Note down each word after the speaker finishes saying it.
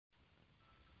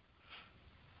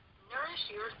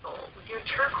to your soul with your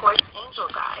turquoise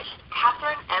angel guide,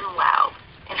 Catherine M. Laub,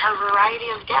 and her variety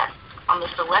of guests on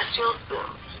the Celestial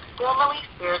Spoon, formerly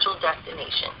Spiritual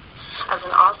Destination. As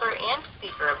an author and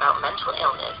speaker about mental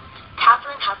illness,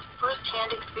 Catherine has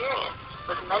first-hand experience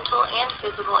with mental and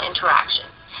physical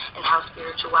interactions and how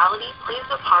spirituality plays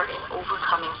a part in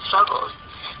overcoming struggles.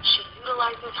 She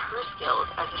utilizes her skills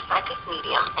as a psychic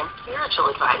medium and spiritual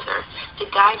advisor to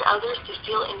guide others to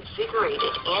feel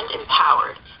invigorated and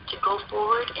empowered to go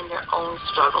forward in their own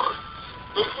struggles.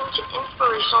 Listen to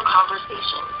inspirational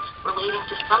conversations relating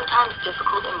to sometimes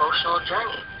difficult emotional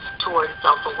journeys towards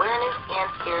self-awareness and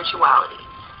spirituality.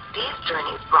 These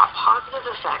journeys brought positive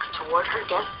effects toward her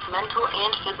guests' mental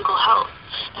and physical health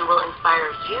and will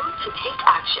inspire you to take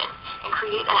action and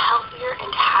create a healthier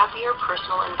and happier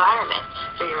personal environment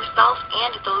for yourself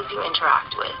and those you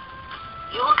interact with.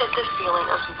 You will get the feeling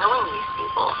of knowing these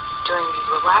people during these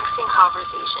relaxing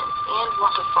conversations and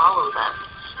want to follow them.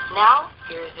 Now,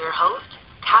 here is your host,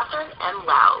 Catherine M.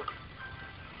 Laub.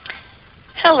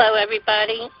 Hello,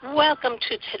 everybody. Welcome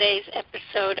to today's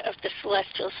episode of The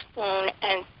Celestial Spoon,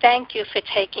 and thank you for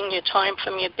taking your time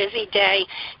from your busy day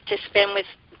to spend with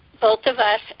both of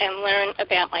us and learn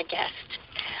about my guest.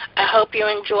 I hope you're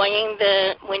enjoying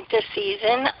the winter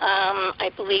season.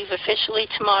 I believe officially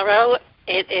tomorrow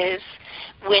it is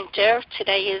winter.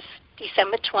 Today is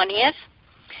December 20th,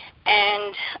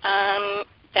 and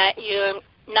that you're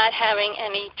not having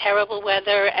any terrible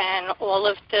weather and all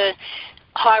of the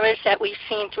horrors that we've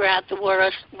seen throughout the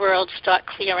world start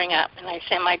clearing up, and I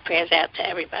send my prayers out to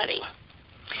everybody.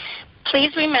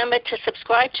 Please remember to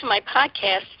subscribe to my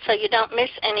podcast so you don't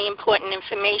miss any important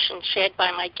information shared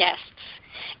by my guests.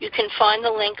 You can find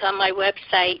the link on my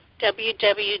website,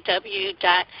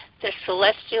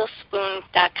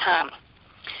 www.thecelestialspoon.com.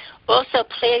 Also,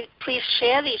 please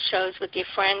share these shows with your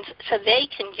friends so they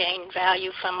can gain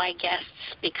value from my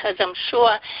guests, because I'm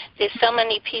sure there's so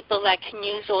many people that can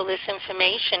use all this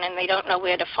information and they don't know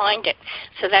where to find it.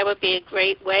 So that would be a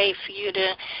great way for you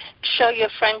to show your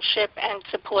friendship and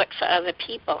support for other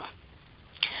people.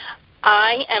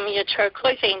 I am your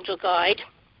turquoise angel guide,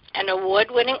 an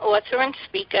award-winning author and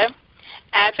speaker,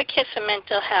 advocate for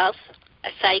mental health,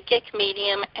 a psychic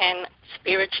medium, and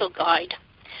spiritual guide,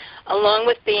 along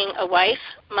with being a wife,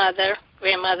 mother,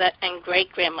 grandmother, and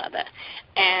great-grandmother.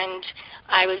 And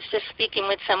I was just speaking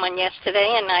with someone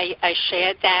yesterday, and I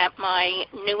shared that my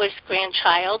newest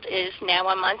grandchild is now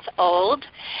a month old,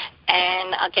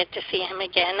 and I'll get to see him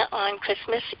again on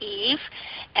Christmas Eve.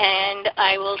 And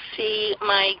I will see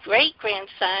my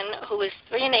great-grandson, who is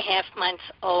 3.5 months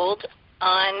old,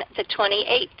 on the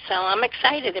 28th. So I'm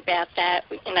excited about that.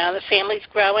 You know, the family's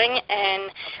growing,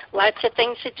 and lots of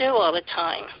things to do all the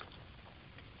time.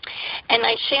 And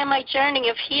I share my journey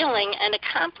of healing and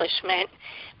accomplishment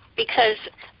because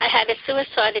I had a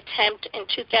suicide attempt in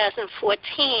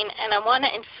 2014, and I want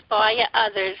to inspire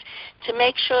others to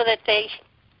make sure that they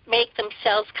make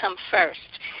themselves come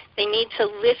first. They need to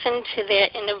listen to their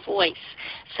inner voice.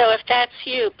 So if that's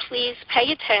you, please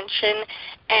pay attention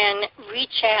and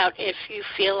reach out if you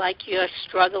feel like you're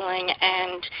struggling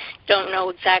and don't know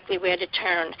exactly where to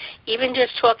turn. Even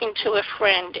just talking to a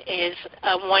friend is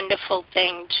a wonderful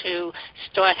thing to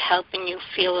start helping you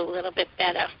feel a little bit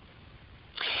better.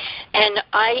 And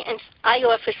I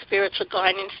offer spiritual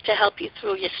guidance to help you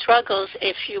through your struggles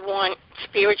if you want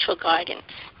spiritual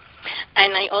guidance.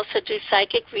 And I also do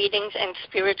psychic readings and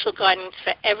spiritual guidance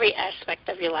for every aspect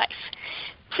of your life.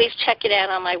 Please check it out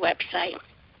on my website.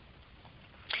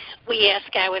 We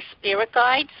ask our spirit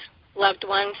guides, loved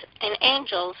ones, and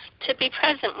angels to be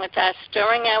present with us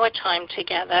during our time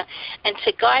together and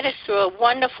to guide us through a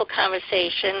wonderful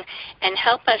conversation and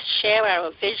help us share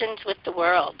our visions with the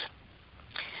world.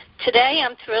 Today,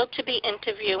 I'm thrilled to be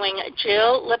interviewing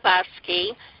Jill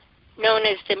Lebofsky, known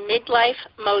as the Midlife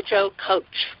Mojo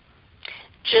Coach.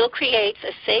 Jill creates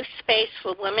a safe space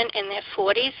for women in their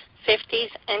 40s,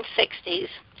 50s, and 60s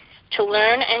to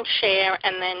learn and share,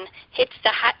 and then hits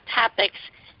the hot topics,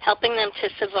 helping them to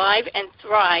survive and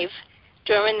thrive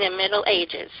during their middle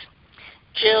ages.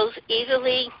 Jill's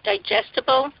easily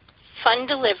digestible, fun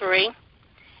delivery,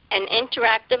 and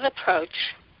interactive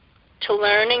approach to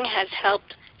learning has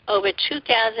helped over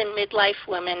 2,000 midlife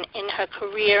women in her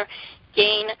career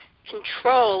gain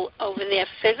control over their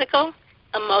physical,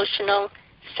 emotional,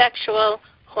 sexual,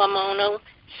 hormonal,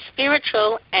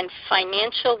 spiritual, and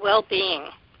financial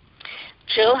well-being.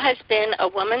 Jill has been a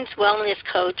women's wellness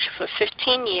coach for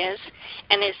 15 years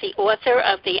and is the author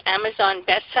of the Amazon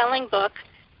best-selling book,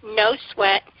 No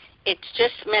Sweat, It's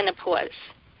Just Menopause,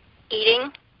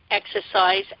 Eating,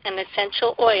 Exercise, and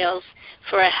Essential Oils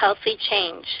for a Healthy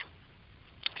Change.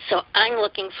 So I'm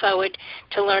looking forward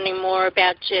to learning more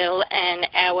about Jill and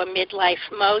our Midlife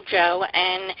Mojo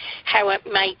and how it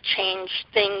might change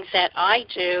things that I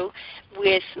do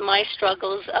with my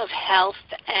struggles of health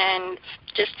and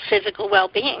just physical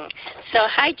well-being. So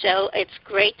hi, Jill. It's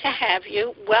great to have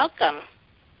you. Welcome.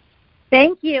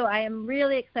 Thank you. I am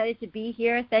really excited to be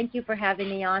here. Thank you for having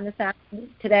me on this afternoon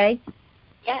today.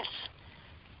 Yes.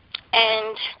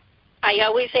 And I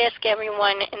always ask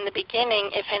everyone in the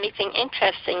beginning if anything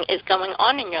interesting is going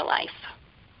on in your life.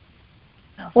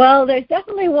 Well, there's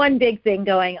definitely one big thing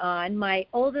going on. My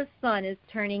oldest son is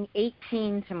turning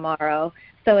 18 tomorrow,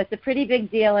 so it's a pretty big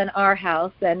deal in our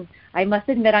house, and I must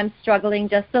admit I'm struggling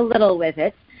just a little with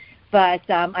it, but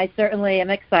I certainly am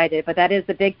excited. But that is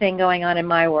the big thing going on in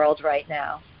my world right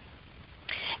now.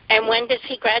 And when does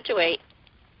he graduate?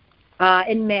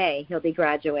 In May, he'll be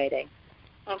graduating.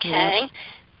 Okay. Yeah.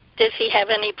 Does he have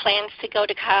any plans to go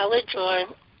to college or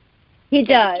he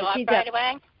does. a job He right does.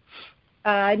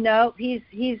 away? No,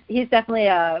 he's definitely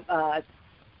a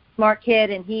smart kid,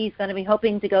 and he's going to be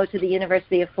hoping to go to the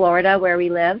University of Florida, where we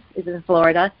live, is in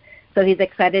Florida. So he's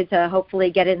excited to hopefully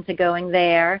get into going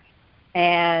there.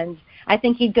 And I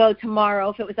think he'd go tomorrow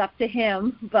if it was up to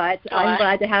him, but I'm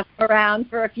glad to have him around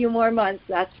for a few more months,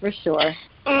 that's for sure.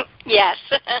 Yes.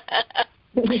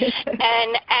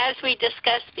 And as we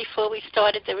discussed before we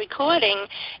started the recording,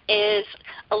 is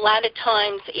a lot of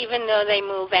times, even though they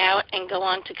move out and go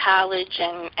on to college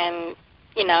and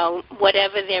you know,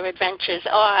 whatever their adventures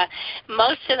are,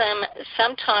 most of them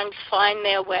sometimes find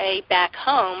their way back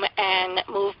home and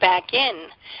move back in.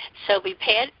 So be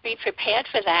prepared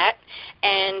for that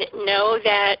and know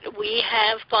that we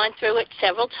have gone through it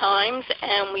several times,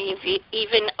 and we've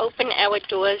even opened our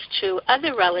doors to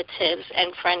other relatives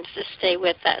and friends to stay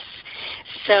with us.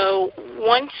 So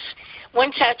once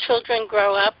our children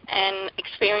grow up and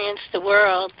experience the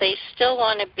world, they still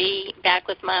want to be back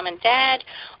with mom and dad,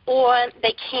 or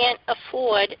they can't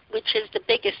afford, which is the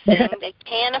biggest thing, they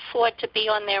can't afford to be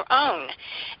on their own.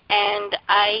 And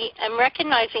I am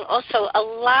recognizing also a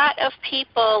lot of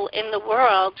people in the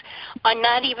world are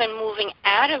not even moving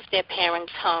out of their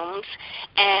parents' homes,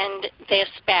 and their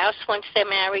spouse, once they're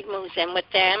married, moves in with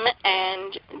them,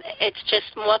 and it's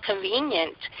just more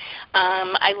convenient.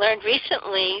 I learned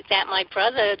recently that my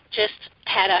brother just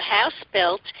had a house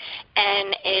built,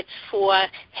 and it's for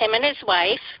him and his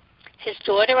wife, his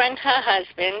daughter and her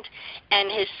husband,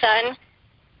 and his son,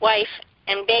 wife,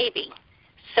 and baby.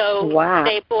 So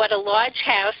They bought a large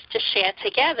house to share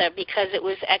together because it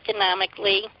was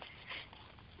economically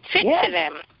fit to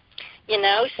them. You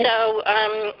know, so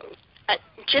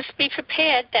just be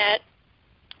prepared that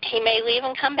he may leave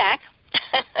and come back.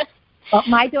 Well,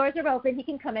 my doors are open. He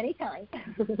can come anytime.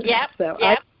 Yep. So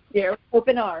yep. I'm here,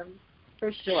 open arms,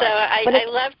 for sure. So I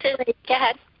love to. Go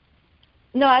ahead.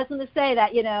 No, I was going to say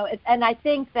that, you know, and I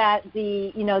think that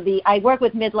I work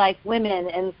with midlife women,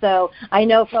 and so I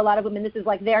know for a lot of women this is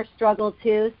like their struggle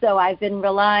too. So I've been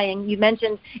relying. You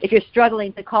mentioned if you're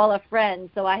struggling to call a friend,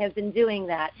 so I have been doing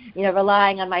that. You know,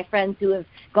 relying on my friends who have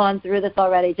gone through this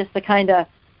already, just to kind of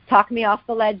talk me off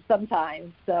the ledge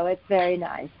sometimes. So it's very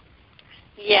nice.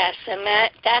 Yes, and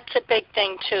that's a big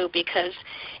thing too, because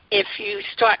if you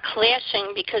start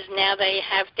clashing because now they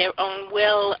have their own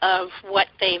will of what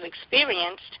they've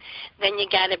experienced, then you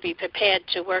got to be prepared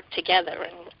to work together.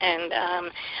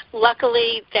 And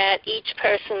luckily that each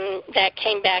person that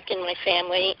came back in my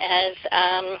family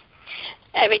has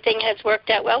everything has worked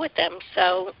out well with them.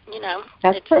 So, you know,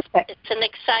 that's perfect. It's an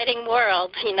exciting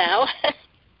world, you know.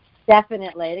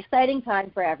 Definitely. An exciting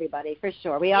time for everybody, for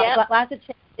sure. We all got lots of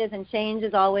changes, and change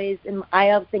is always, and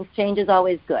I think change is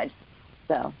always good.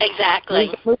 So exactly.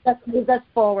 Moves us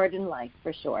forward in life,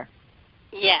 for sure.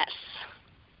 Yes.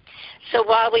 So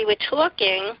while we were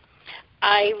talking,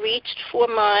 I reached for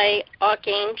my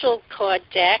Archangel card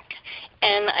deck,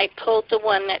 and I pulled the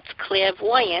one that's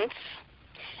Clairvoyance,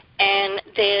 and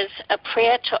there's a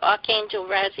prayer to Archangel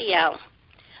Raziel.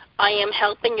 I am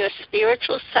helping your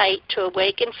spiritual sight to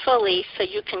awaken fully so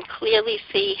you can clearly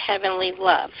see heavenly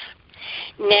love.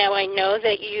 Now, I know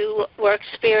that you work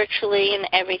spiritually and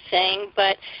everything,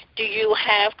 but do you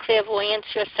have clairvoyance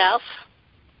yourself?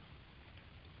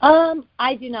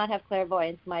 I do not have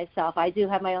clairvoyance myself. I do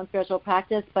have my own spiritual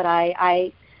practice, but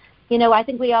I think a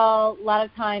lot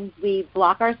of times we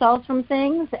block ourselves from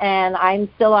things, and I'm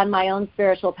still on my own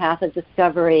spiritual path of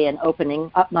discovery and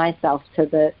opening up myself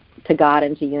to God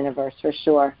and to universe, for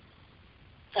sure.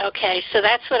 Okay, so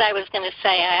that's what I was going to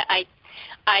say.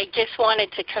 I just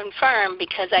wanted to confirm,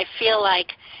 because I feel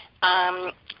like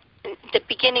the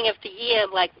beginning of the year,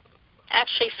 like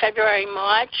actually February,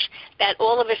 March, that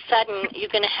all of a sudden you're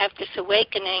going to have this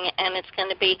awakening, and it's going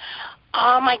to be,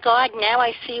 oh my God, now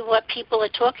I see what people are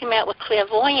talking about with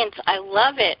clairvoyance. I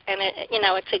love it. And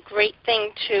it's a great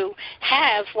thing to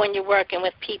have when you're working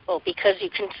with people, because you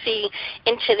can see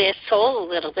into their soul a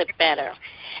little bit better.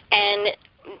 And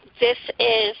this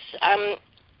is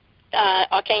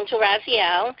Archangel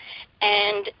Raziel,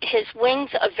 and his wings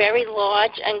are very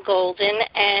large and golden,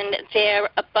 and they're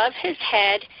above his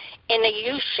head in a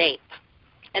U shape.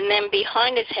 And then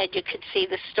behind his head you could see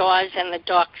the stars and the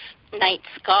dark night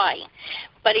sky.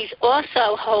 But he's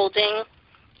also holding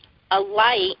a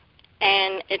light,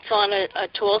 and it's on a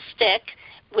tall stick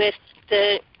with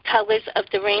the colors of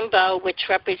the rainbow, which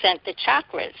represent the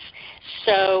chakras.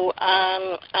 So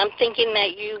I'm thinking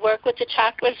that you work with the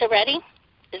chakras already.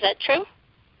 Is that true?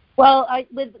 Well,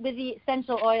 with the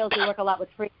essential oils, we work a lot with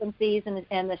frequencies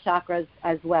and the chakras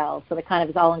as well. So it kind of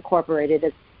is all incorporated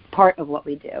as part of what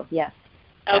we do. Yes.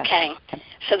 Okay.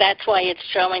 So that's why it's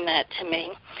showing that to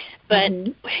me. But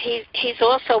he's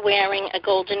also wearing a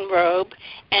golden robe,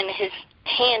 and his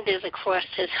hand is across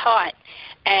his heart.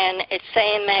 And it's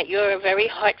saying that you're a very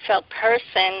heartfelt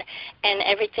person, and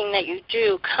everything that you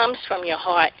do comes from your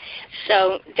heart.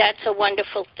 So that's a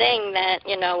wonderful thing that,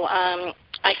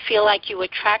 I feel like you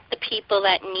attract the people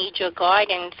that need your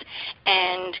guidance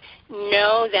and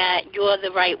know that you're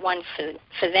the right one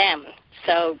for them.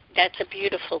 So that's a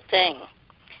beautiful thing.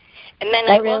 And then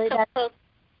go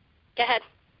ahead.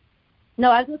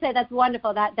 No, I was going to say that's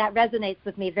wonderful. That resonates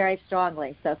with me very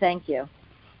strongly. So thank you.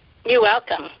 You're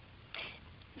welcome.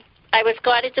 I was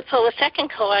guided to pull a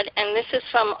second card, and this is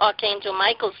from Archangel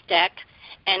Michael's deck,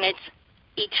 and it's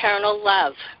Eternal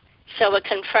Love. So it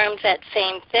confirms that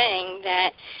same thing,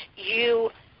 that you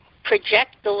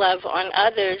project the love on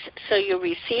others, so you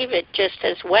receive it just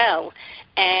as well.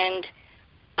 And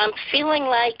I'm feeling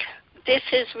like this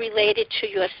is related to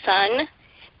your son,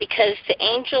 because the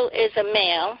angel is a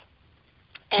male,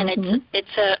 and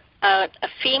it's a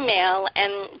female,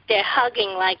 and they're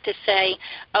hugging like to say,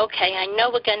 okay, I know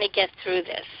we're going to get through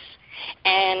this.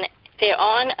 And they're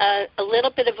on a little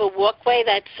bit of a walkway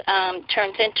that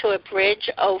turns into a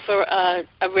bridge over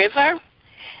a river.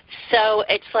 So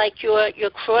it's like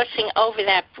you're crossing over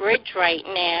that bridge right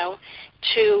now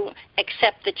to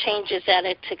accept the changes that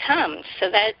are to come.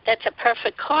 So that's a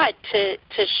perfect card to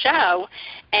show.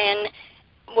 And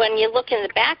when you look in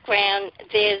the background,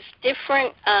 there's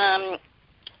different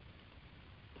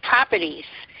properties,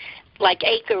 like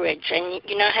acreage. And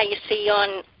you know how you see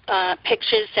on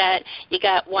pictures that you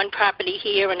got one property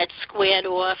here and it's squared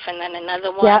off, and then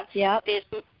another one. Yep.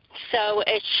 So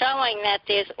it's showing that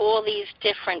there's all these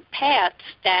different paths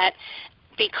that,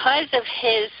 because of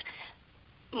his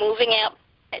moving out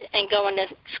and going to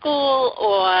school,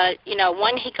 or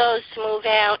when he goes to move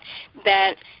out,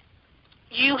 that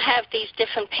you have these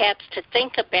different paths to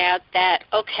think about. That,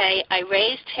 okay, I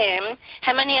raised him.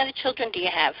 How many other children do you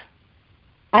have?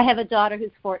 I have a daughter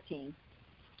who's 14.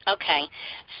 Okay,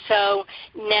 so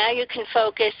now you can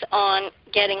focus on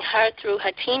getting her through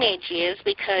her teenage years,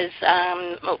 because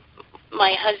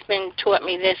my husband taught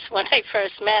me this when I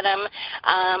first met him.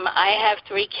 I have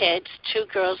 3 kids, 2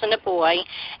 girls and a boy,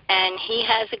 and he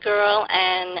has a girl,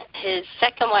 and his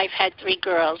second wife had 3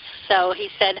 girls. So he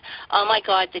said, oh my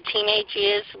God, the teenage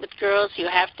years with girls, you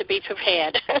have to be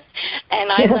prepared. And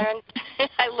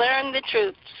I learned the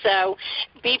truth. So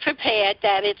be prepared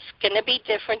that it's going to be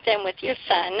different than with your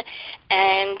son,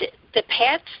 and the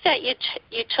paths that you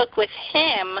took with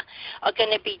him are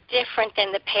going to be different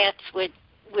than the paths with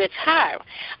her.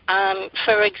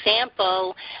 For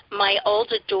example, my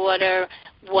older daughter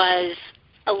was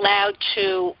allowed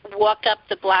to walk up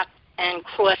the block and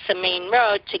cross a main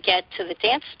road to get to the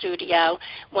dance studio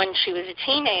when she was a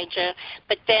teenager.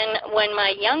 But then when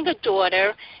my younger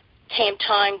daughter came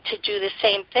time to do the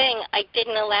same thing, I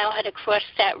didn't allow her to cross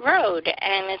that road.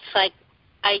 And it's like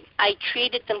I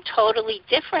treated them totally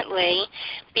differently,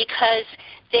 because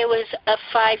there was a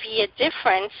 5-year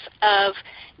difference of,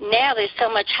 now there's so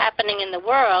much happening in the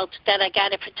world that I got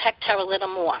to protect her a little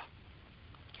more.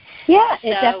 Yeah,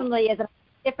 it definitely is.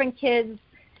 Different kids,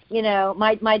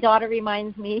 my daughter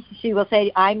reminds me, she will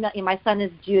say, my son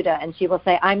is Judah, and she will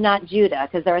say, I'm not Judah,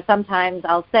 because there are sometimes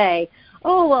I'll say,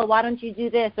 oh, well, why don't you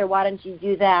do this, or why don't you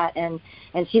do that? And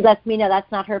she lets me know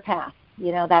that's not her path.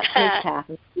 That's his path,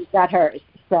 and she's got hers.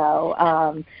 So,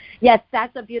 yes,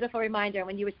 that's a beautiful reminder.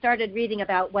 When you started reading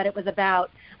about what it was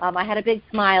about, I had a big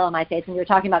smile on my face when you were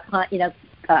talking about,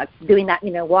 doing that,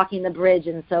 walking the bridge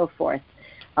and so forth.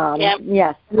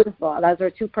 Yes, beautiful. Those are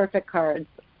 2 perfect cards.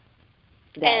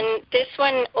 And this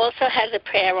one also has a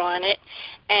prayer on it,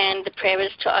 and the prayer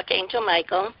is to Archangel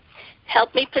Michael,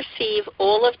 Help me perceive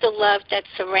all of the love that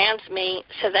surrounds me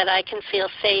so that I can feel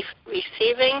safe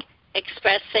receiving,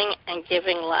 expressing, and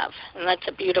giving love. And that's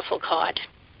a beautiful card.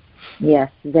 Yes,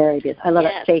 very beautiful. I love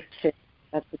Yes. it. Safe, too.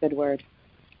 That's a good word.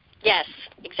 Yes,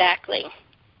 exactly.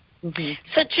 Mm-hmm.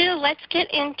 So, Jill, let's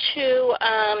get into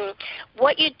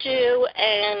what you do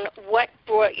and what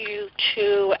brought you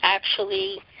to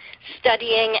actually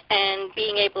studying and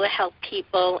being able to help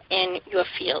people in your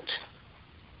field.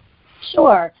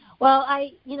 Sure. Well,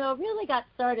 I, really got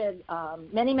started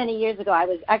many, many years ago. I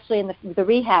was actually in the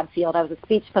rehab field. I was a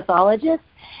speech pathologist,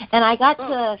 and I got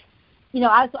to,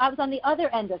 I was on the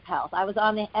other end of health. I was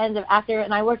on the end of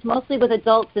and I worked mostly with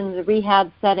adults in the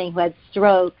rehab setting who had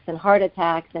strokes and heart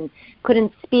attacks and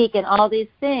couldn't speak and all these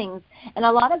things. And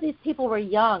a lot of these people were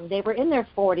young. They were in their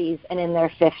 40s and in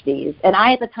their 50s. And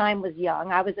I, at the time, was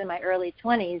young. I was in my early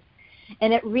 20s.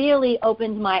 And it really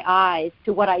opened my eyes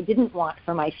to what I didn't want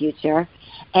for my future.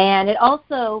 And it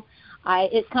also,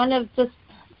 it kind of just,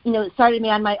 started me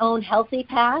on my own healthy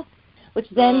path, which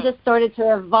then just started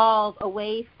to evolve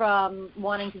away from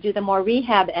wanting to do the more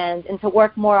rehab end and to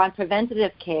work more on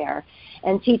preventative care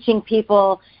and teaching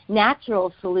people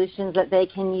natural solutions that they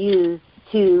can use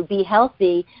to be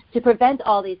healthy, to prevent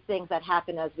all these things that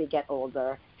happen as we get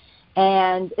older.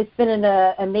 And it's been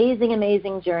an amazing,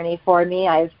 amazing journey for me.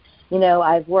 I've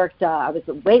worked, I was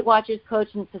a Weight Watchers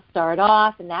coach to start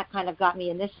off, and that kind of got me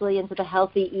initially into the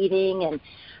healthy eating. And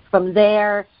from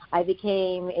there, I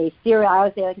became a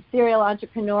serial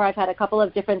entrepreneur. I've had a couple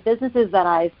of different businesses that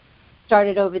I've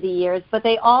started over the years, but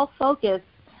they all focus,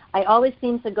 I always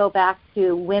seem to go back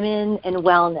to women and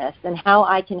wellness and how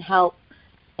I can help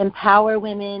empower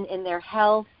women in their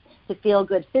health to feel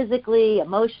good physically,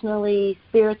 emotionally,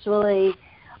 spiritually,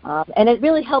 and it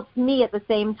really helps me at the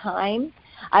same time.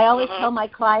 I always tell my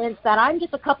clients that I'm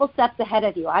just a couple steps ahead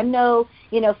of you. I'm no,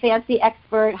 fancy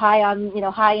expert, high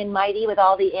and mighty with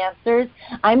all the answers.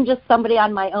 I'm just somebody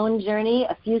on my own journey,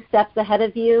 a few steps ahead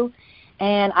of you.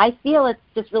 And I feel it's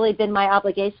just really been my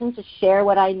obligation to share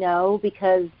what I know,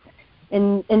 because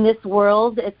in this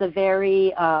world, it's a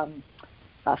very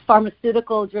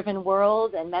pharmaceutical-driven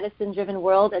world and medicine-driven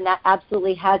world, and that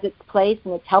absolutely has its place,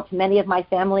 and it's helped many of my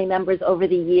family members over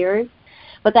the years.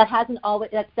 But that's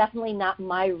definitely not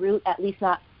my route, at least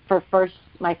not for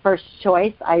my first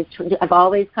choice. I've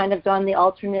always kind of done the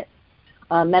alternate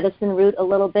medicine route a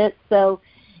little bit. So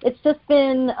it's just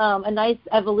been a nice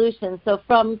evolution. So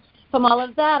from all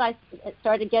of that, I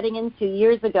started getting into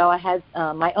years ago. I had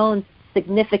my own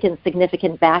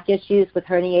significant back issues with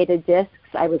herniated discs.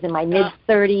 I was in my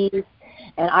mid-30s,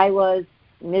 and I was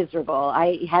miserable.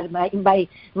 I had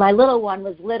my little one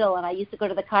was little, and I used to go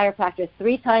to the chiropractor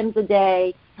 3 times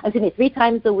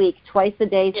a week, twice a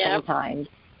day sometimes.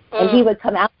 And he would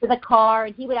come out to the car,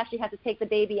 and he would actually have to take the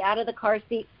baby out of the car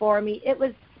seat for me. It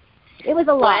was a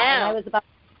lot. Wow. And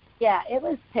it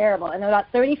was terrible. And about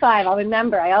 35, I'll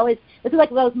remember. This is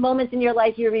like those moments in your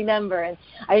life you remember. And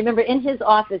I remember in his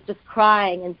office just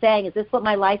crying and saying, "Is this what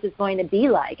my life is going to be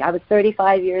like?" I was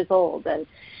 35 years old, and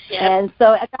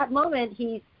so at that moment,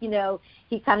 he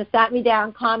kind of sat me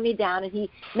down, calmed me down, and he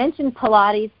mentioned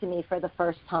Pilates to me for the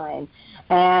first time.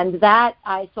 And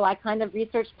I kind of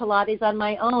researched Pilates on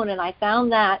my own, and I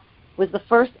found that was the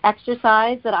first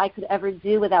exercise that I could ever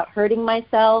do without hurting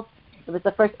myself. It was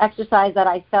the first exercise that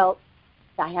I felt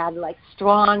I had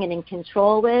strong and in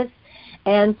control with.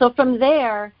 And so from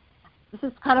there, this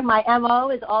is kind of my MO,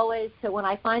 is always to, when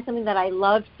I find something that I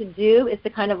love to do, is to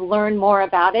kind of learn more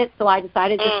about it. So I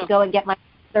decided just to go and get myself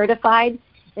certified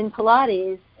in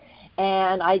Pilates.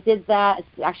 And I did that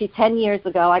actually 10 years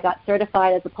ago. I got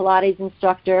certified as a Pilates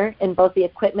instructor in both the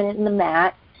equipment and the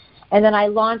mat. And then I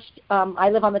launched, I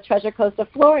live on the Treasure Coast of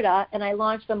Florida, and I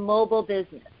launched a mobile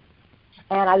business.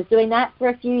 And I was doing that for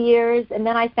a few years, and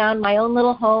then I found my own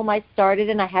little home I started,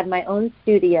 and I had my own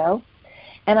studio.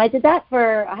 And I had that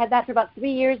for about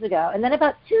 3 years ago. And then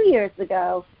about 2 years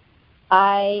ago,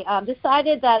 I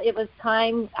decided that it was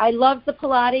time. I loved the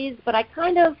Pilates, but I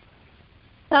kind of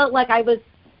felt like I was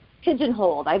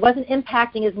pigeonholed. I wasn't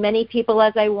impacting as many people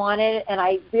as I wanted, and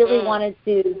I really wanted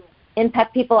to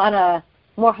impact people on a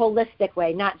more holistic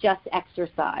way, not just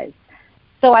exercise.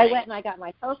 So I went and I got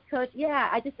my health coach. Yeah,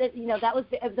 I just did, that was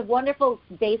a wonderful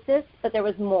basis, but there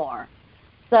was more.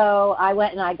 So I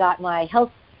went and I got my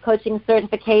health coaching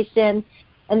certification,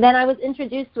 and then I was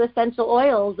introduced to essential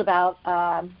oils about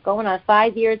going on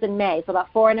 5 years in May, so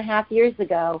about 4.5 years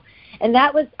ago. And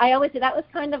that was, I always say, that was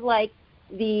kind of like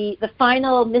the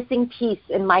final missing piece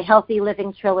in my healthy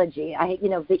living trilogy.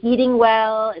 The eating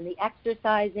well and the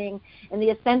exercising and the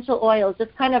essential oils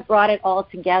just kind of brought it all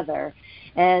together.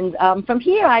 And from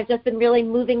here, I've just been really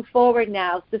moving forward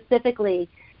now, specifically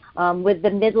with the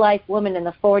midlife woman in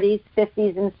the 40s,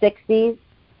 50s, and 60s.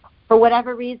 For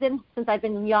whatever reason, since I've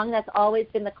been young, that's always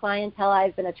been the clientele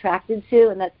I've been attracted to,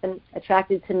 and that's been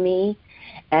attracted to me.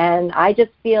 And I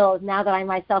just feel now that I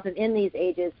myself am in these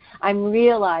ages, I'm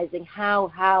realizing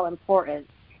how important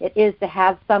it is to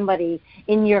have somebody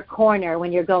in your corner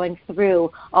when you're going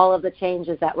through all of the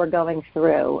changes that we're going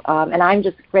through. And I'm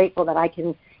just grateful that I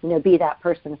can, be that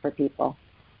person for people.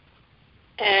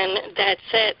 And that's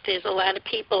it. There's a lot of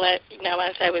people that,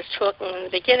 as I was talking in the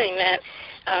beginning, that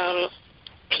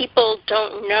people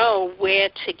don't know where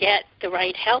to get the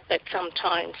right help at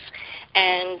sometimes.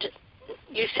 And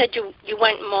you said you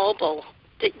went mobile.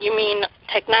 Did you mean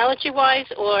technology-wise,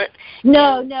 or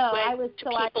no? I was to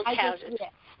people's houses.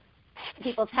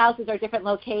 People's houses are different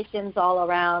locations all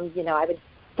around. I would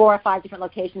 4 or 5 different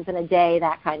locations in a day,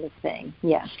 that kind of thing.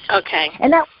 Yeah. Okay.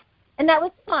 And that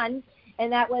was fun.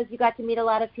 And that was, you got to meet a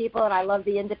lot of people, and I love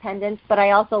the independence, but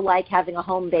I also like having a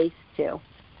home base too.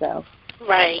 So.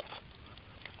 Right.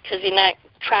 Because you're not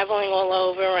traveling all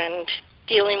over and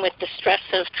dealing with the stress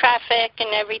of traffic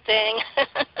and everything.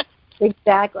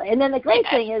 Exactly. And then the great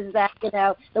thing is that,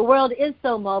 the world is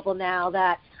so mobile now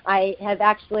that I have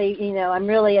actually, I'm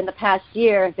really in the past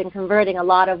year have been converting a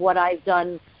lot of what I've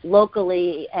done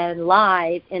locally and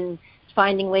live and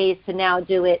finding ways to now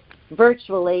do it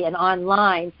virtually and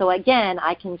online. So again,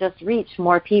 I can just reach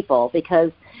more people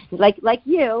because like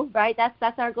you, right?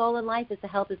 That's our goal in life, is to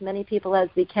help as many people as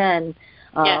we can.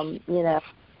 Yes.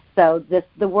 So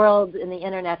the world and the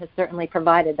internet has certainly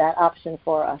provided that option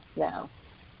for us now.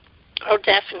 Oh,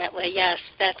 definitely, yes.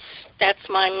 That's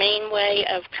my main way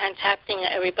of contacting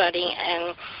everybody,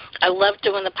 and I love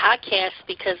doing the podcast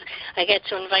because I get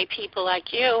to invite people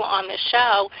like you on the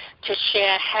show to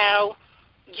share how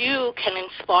you can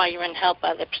inspire and help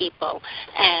other people.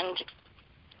 And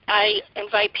I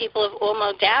invite people of all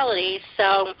modalities,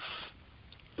 so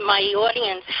my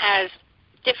audience has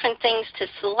different things to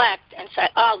select and say,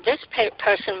 oh, this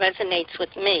person resonates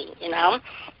with me,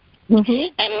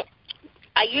 Mm-hmm. And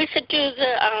I used to do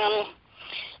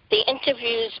the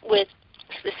interviews with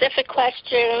specific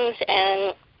questions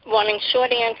and wanting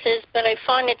short answers, but I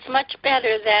find it's much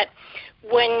better that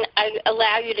when I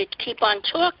allow you to keep on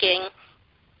talking,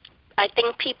 I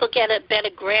think people get a better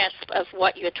grasp of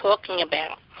what you're talking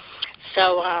about.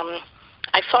 So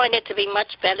I find it to be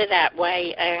much better that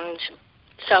way. And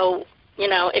so,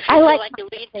 if you feel like you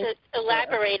need to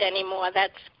elaborate anymore,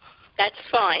 that's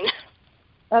fine.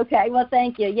 Okay, well,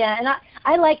 thank you. Yeah, and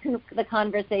I like the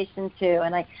conversation, too.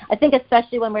 And I think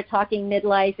especially when we're talking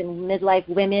midlife and midlife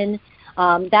women,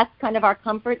 that's kind of our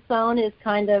comfort zone, is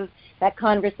kind of that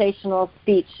conversational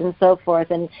speech and so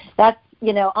forth. And that's,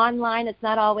 online, it's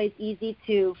not always easy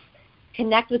to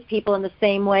connect with people in the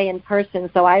same way in person.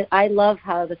 So I love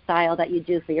how the style that you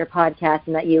do for your podcast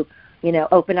and that you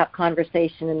open up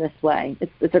conversation in this way.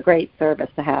 It's a great service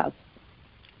to have.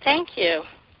 Thank you.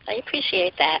 I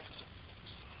appreciate that.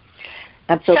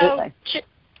 Absolutely.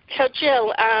 So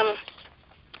Jill,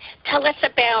 tell us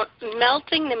about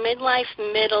melting the midlife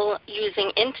middle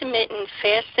using intermittent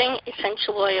fasting,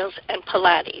 essential oils, and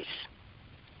Pilates.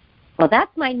 Well,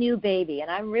 that's my new baby, and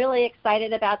I'm really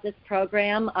excited about this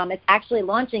program. It's actually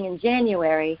launching in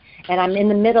January, and I'm in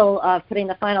the middle of putting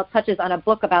the final touches on a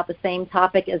book about the same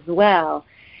topic as well.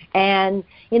 And,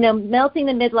 melting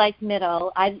the midlife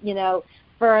middle,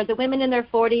 for the women in their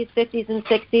 40s, 50s, and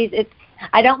 60s,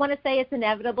 I don't want to say it's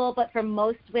inevitable, but for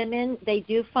most women, they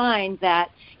do find that,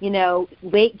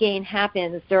 weight gain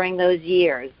happens during those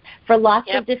years for lots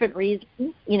of different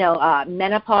reasons.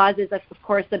 Menopause is, of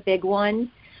course, a big one.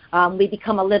 We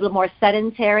become a little more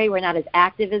sedentary. We're not as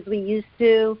active as we used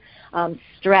to.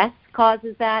 Stress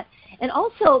causes that. And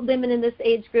also women in this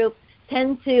age group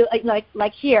tend to,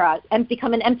 like here,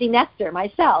 become an empty nester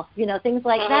myself, things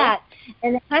like that.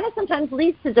 And it kind of sometimes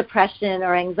leads to depression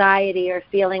or anxiety or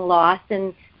feeling lost.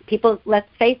 And people, let's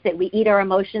face it, we eat our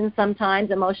emotions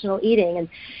sometimes, emotional eating.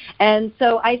 And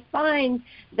so I find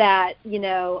that,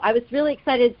 I was really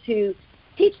excited to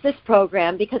teach this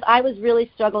program because I was really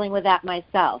struggling with that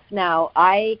myself. Now,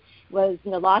 I was,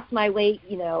 lost my weight,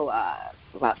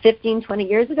 about 15, 20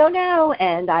 years ago now,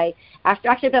 and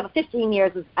after about 15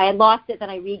 years, I had lost it, then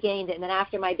I regained it, and then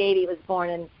after my baby was born,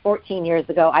 and 14 years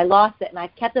ago, I lost it, and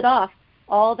I've kept it off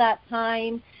all that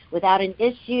time without an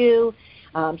issue,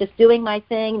 just doing my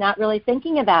thing, not really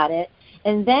thinking about it.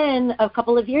 And then a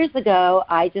couple of years ago,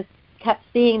 I just kept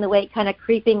seeing the weight kind of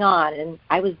creeping on, and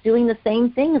I was doing the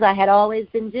same things I had always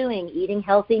been doing, eating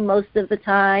healthy most of the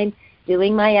time,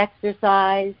 doing my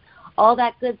exercise, all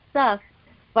that good stuff,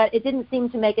 but it didn't seem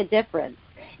to make a difference.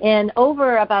 And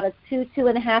over about a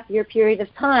 2.5 year period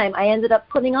of time, I ended up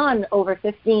putting on over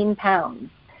 15 pounds.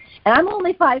 And I'm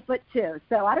only 5'2",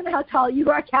 so I don't know how tall you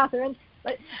are, Catherine,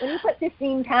 but when you put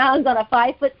 15 pounds on a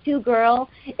 5'2" girl,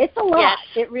 it's a lot. Yes.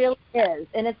 It really is,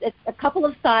 and it's a couple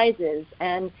of sizes.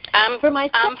 And for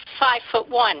myself, I'm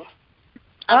 5'1".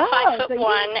 I'm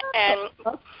 5'1", and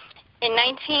in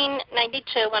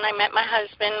 1992, when I met my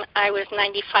husband, I was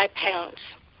 95 pounds.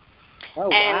 Oh,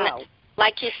 and wow.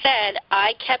 like you said,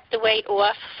 I kept the weight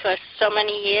off for so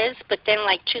many years, but then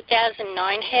like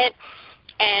 2009 hit,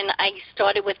 and I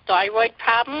started with thyroid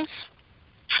problems.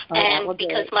 And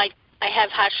because I have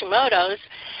Hashimoto's,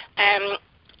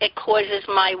 it causes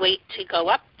my weight to go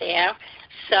up there.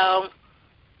 So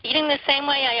eating the same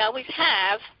way I always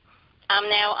have, I'm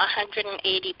now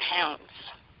 180 pounds.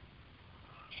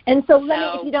 And so let me,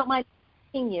 if you don't mind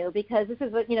asking you, because this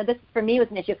is what, this for me was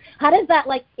an issue. How does that,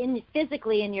 like,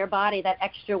 physically in your body, that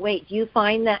extra weight, do you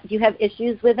find that, do you have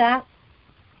issues with that?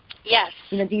 Yes.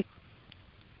 Do you,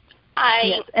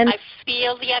 I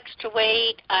feel the extra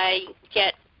weight. I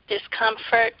get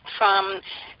discomfort from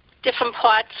different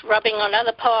parts rubbing on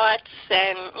other parts,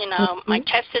 and my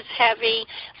chest is heavy,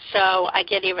 so I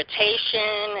get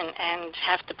irritation and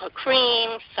have to put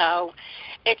cream. So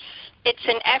it's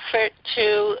an effort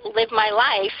to live my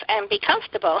life and be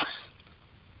comfortable.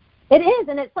 It is,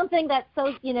 and it's something that's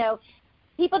so,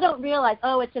 people don't realize,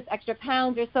 oh, it's just extra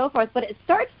pounds or so forth, but it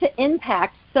starts to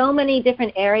impact so many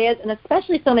different areas, and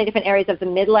especially so many different areas of the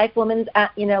midlife woman's,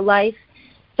 life.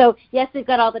 So, yes, we've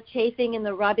got all the chafing and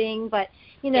the rubbing, but,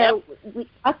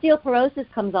 osteoporosis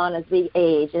comes on as we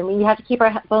age, and we have to keep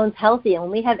our bones healthy. And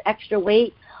when we have extra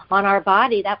weight on our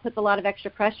body, that puts a lot of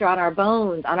extra pressure on our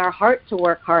bones, on our heart to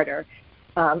work harder.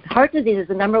 Heart disease is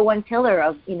the number one killer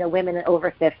of, women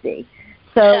over 50.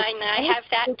 So I have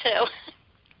that, too.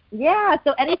 Yeah,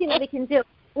 so anything that we can do.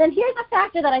 And then here's a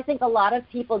factor that I think a lot of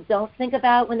people don't think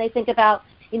about when they think about,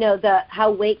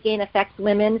 how weight gain affects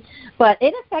women, but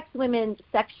it affects women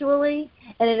sexually,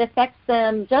 and it affects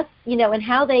them just, in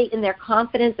how in their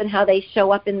confidence and how they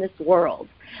show up in this world.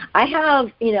 I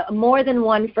have, more than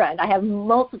one friend. I have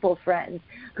multiple friends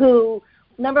who,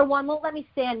 number one, won't let me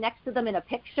stand next to them in a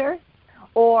picture,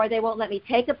 or they won't let me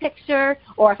take a picture,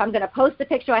 or if I'm going to post a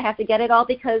picture, I have to get it all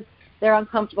because they're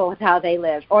uncomfortable with how they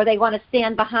live, or they want to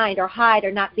stand behind or hide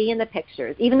or not be in the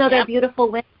pictures, even though they're beautiful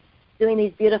women doing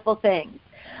these beautiful things.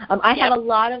 I have a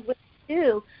lot of women,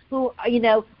 too, who,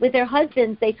 with their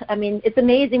husbands, it's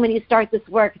amazing when you start this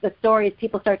work, the stories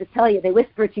people start to tell you. They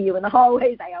whisper to you in the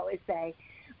hallways, I always say.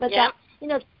 But that,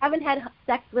 haven't had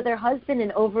sex with their husband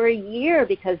in over a year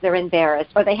because they're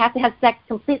embarrassed, or they have to have sex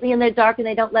completely in the dark and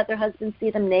they don't let their husband see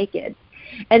them naked.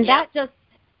 And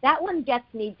that one gets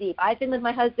me deep. I've been with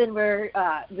my husband.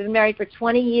 We've been married for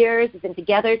 20 years. We've been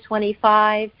together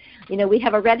 25. We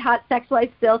have a red-hot sex life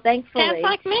still, thankfully. Sounds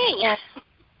like me.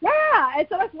 Yeah, and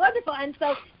so it's wonderful. And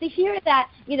so to hear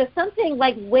that, something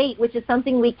like weight, which is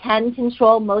something we can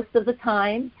control most of the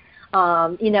time,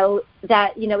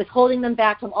 that, is holding them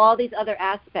back from all these other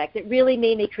aspects, it really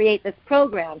made me create this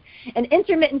program. And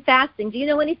intermittent fasting, do you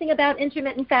know anything about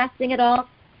intermittent fasting at all?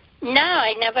 No,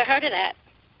 I never heard of that.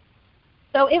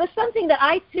 So it was something that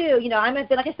I, too,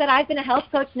 like I said, I've been a health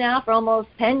coach now for almost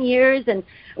 10 years and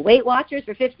Weight Watchers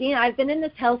for 15. I've been in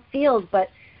this health field, but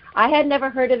I had never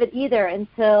heard of it either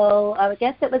until, I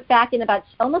guess it was back in about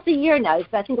almost a year now. I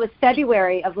think it was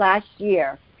February of last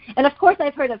year. And, of course,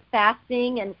 I've heard of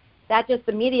fasting, and that just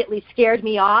immediately scared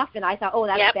me off. And I thought, oh,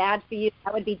 that's bad for you.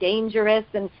 That would be dangerous.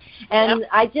 And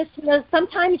I just,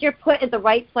 sometimes you're put at the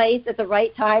right place at the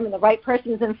right time, and the right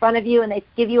person's in front of you, and they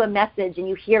give you a message, and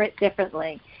you hear it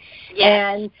differently.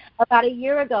 Yes. And about a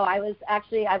year ago, I was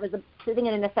sitting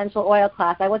in an essential oil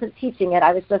class. I wasn't teaching it.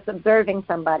 I was just observing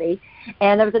somebody.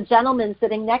 And there was a gentleman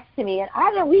sitting next to me. And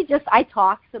I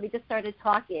talked, so we just started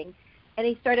talking. And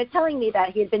he started telling me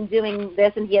that he had been doing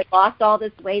this, and he had lost all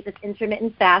this weight, this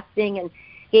intermittent fasting, and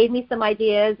gave me some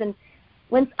ideas. And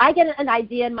once I get an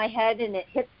idea in my head and it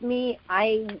hits me,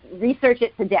 I research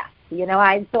it to death.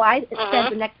 I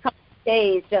spent the next couple of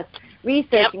days just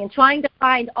researching and trying to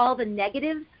find all the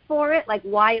negatives for it, like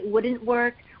why it wouldn't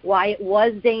work, why it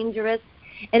was dangerous.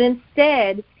 And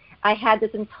instead, I had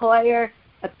this entire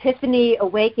epiphany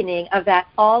awakening of that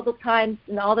all the times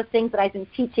and all the things that I've been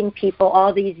teaching people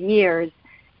all these years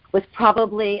was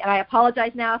probably, and I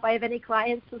apologize now if I have any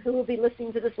clients who will be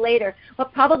listening to this later,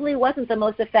 but probably wasn't the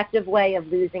most effective way of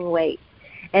losing weight.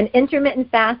 And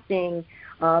intermittent fasting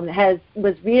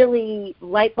was really,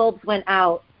 light bulbs went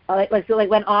out.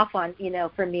 Went off on,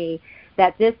 for me,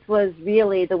 that this was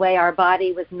really the way our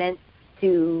body was meant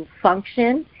to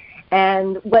function.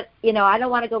 And I don't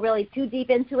want to go really too deep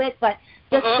into it, but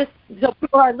just so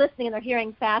people are listening and they're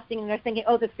hearing fasting and they're thinking,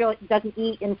 oh, this girl doesn't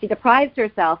eat and she deprives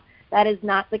herself. That is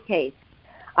not the case.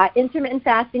 Intermittent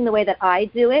fasting, the way that I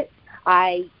do it,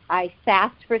 I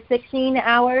fast for 16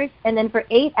 hours, and then for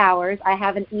 8 hours I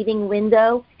have an eating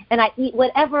window, and I eat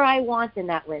whatever I want in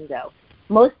that window.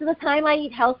 Most of the time I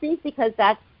eat healthy because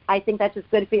I think that's just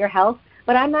good for your health,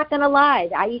 but I'm not going to lie.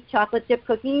 I eat chocolate chip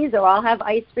cookies, or I'll have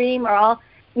ice cream, or I'll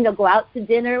go out to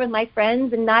dinner with my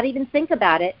friends and not even think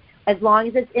about it as long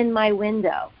as it's in my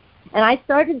window. And I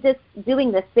started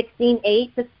doing this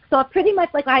 16-8, so pretty much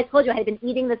like I told you, I had been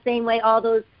eating the same way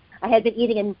I had been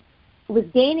eating and was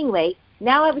gaining weight.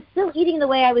 Now I was still eating the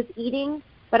way I was eating,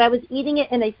 but I was eating it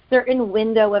in a certain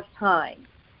window of time.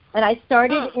 And I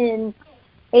started in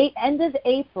end of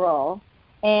April,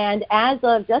 and as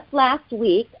of just last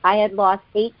week, I had lost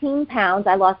 18 pounds.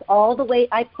 I lost all the weight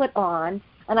I put on,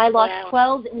 and I lost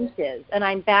 12 inches. And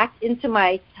I'm back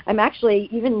I'm actually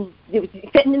even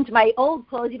fitting into my old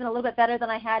clothes even a little bit better than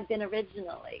I had been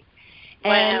originally.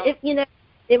 Wow. And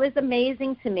it was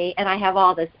amazing to me, and I have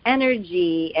all this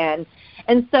energy. And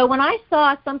so when I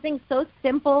saw something so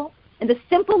simple, and the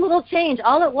simple little change,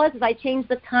 all it was is I changed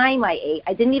the time I ate.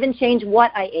 I didn't even change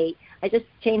what I ate. I just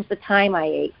changed the time I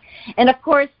ate. And, of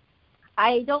course,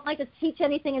 I don't like to teach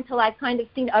anything until I've kind of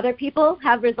seen other people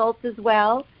have results as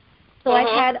well. So I've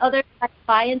had other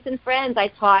clients and friends I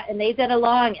taught, and they did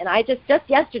along. And I just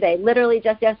yesterday, literally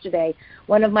just yesterday,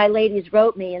 one of my ladies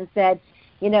wrote me and said,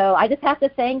 I just have to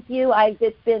thank you. I've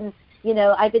been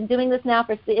doing this now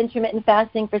for intermittent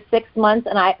fasting for 6 months,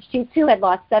 and she too had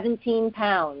lost 17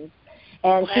 pounds,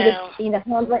 and she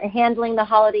was handling the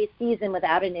holiday season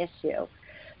without an issue.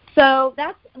 So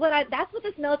that's what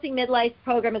this Melting Midlife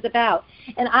program is about.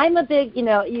 And I'm a big,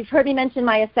 you've heard me mention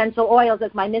my essential oils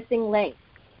as my missing link.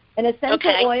 And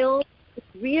essential oils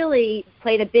really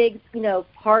played a big,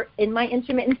 part in my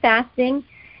intermittent fasting.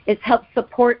 It's helped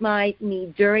support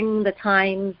me during the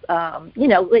times,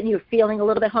 when you're feeling a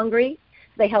little bit hungry.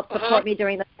 They help support me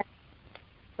during the time.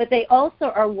 But they also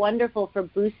are wonderful for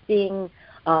boosting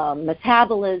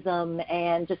metabolism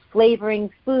and just flavoring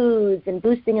foods and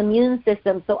boosting immune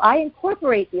system. So I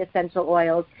incorporate the essential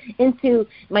oils into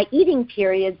my eating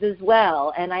periods as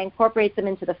well, and I incorporate them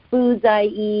into the foods I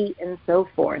eat and so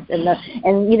forth.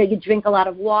 And you drink a lot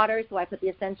of water, so I put the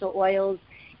essential oils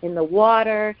in the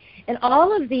water, and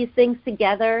all of these things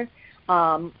together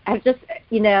have just,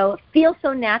 feel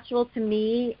so natural to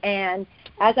me. And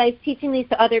as I'm teaching these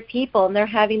to other people and they're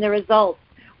having the results,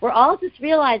 we're all just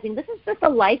realizing this is just a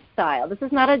lifestyle. This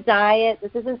is not a diet. This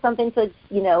isn't something to,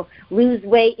 lose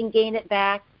weight and gain it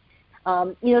back.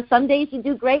 Some days you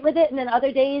do great with it, and then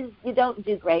other days you don't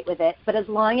do great with it. But as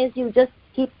long as you just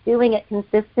keep doing it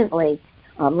consistently,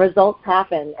 results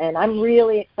happen. And I'm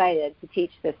really excited to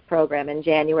teach this program in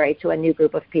January to a new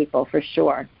group of people for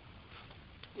sure.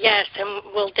 Yes, and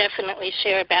we'll definitely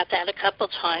share about that a couple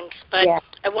times. But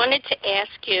I wanted to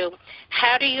ask you,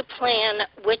 how do you plan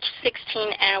which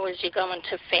 16 hours you're going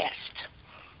to fast?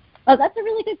 Oh, that's a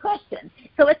really good question.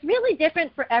 So it's really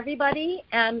different for everybody.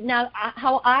 Now,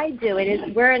 how I do it is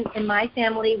we're in my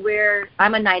family,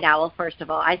 I'm a night owl, first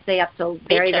of all. I stay up till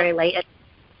very, very late,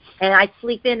 and I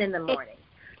sleep in the morning.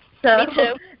 So Me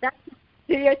too.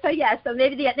 So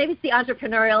maybe it's the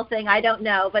entrepreneurial thing. I don't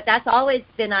know, but that's always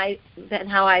been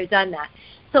how I've done that.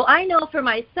 So I know for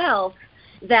myself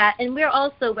that, and we're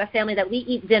also a family that we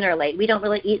eat dinner late. We don't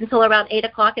really eat until around 8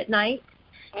 o'clock at night.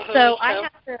 So I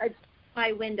have to adjust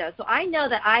my window. So I know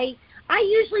that I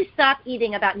usually stop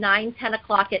eating about 9, 10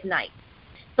 o'clock at night.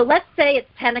 So let's say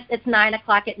it's 9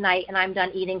 o'clock at night and I'm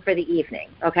done eating for the evening.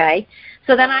 Okay.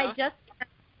 So then I just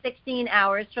 16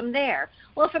 hours from there.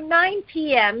 Well, from 9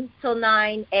 p.m. till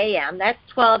 9 a.m., that's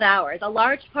 12 hours. A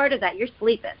large part of that, you're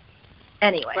sleeping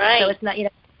anyway. Right. So it's not,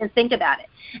 and think about it.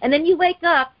 And then you wake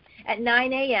up at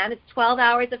 9 a.m., it's 12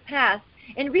 hours have passed,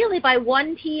 and really by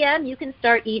 1 p.m. you can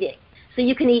start eating. So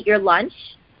you can eat your lunch,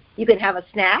 you can have a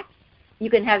snack, you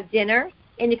can have dinner,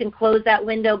 and you can close that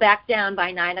window back down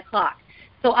by 9 o'clock.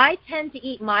 So I tend to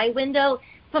eat my window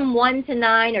from 1 to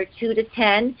 9 or 2 to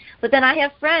 10, but then I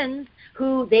have friends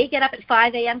who they get up at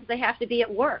 5 a.m. because they have to be at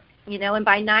work, and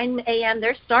by 9 a.m.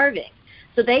 they're starving.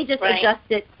 So they just adjust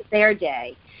it to their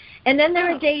day. And then there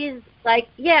are days like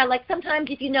sometimes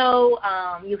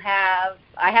if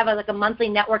I have a monthly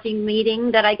networking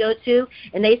meeting that I go to,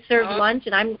 and they serve lunch,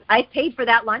 and I paid for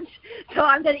that lunch, so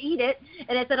I'm going to eat it,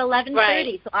 and it's at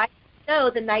 11:30. So I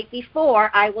know the night before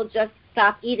I will just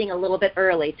stop eating a little bit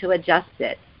early to adjust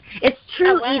it. It's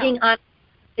true. Oh, wow.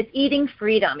 It's eating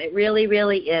freedom. It really,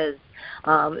 really is.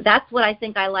 That's what I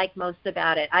think I like most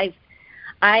about it.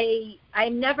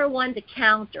 I'm never one to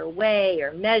count or weigh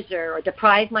or measure or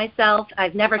deprive myself.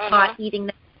 I've never taught eating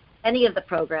any of the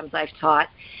programs I've taught.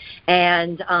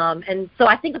 And so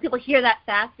I think when people hear that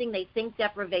fasting, they think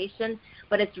deprivation,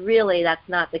 but that's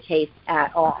not the case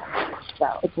at all.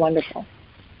 So it's wonderful.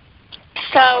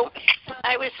 So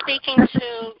I was speaking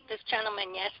to this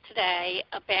gentleman yesterday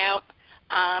about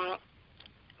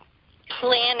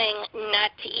planning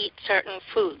not to eat certain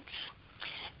foods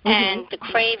and the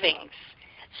cravings.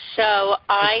 So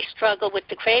I struggle with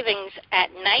the cravings at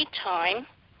nighttime,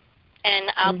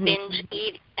 and I'll binge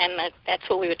eat, and that's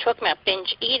what we were talking about,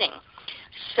 binge eating.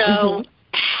 So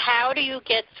how do you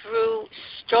get through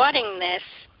starting this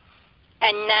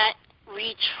and not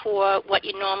reach for what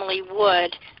you normally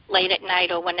would late at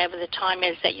night or whenever the time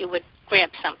is that you would grab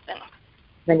something?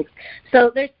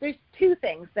 So there's two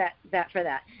things that for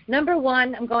that. Number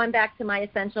one, I'm going back to my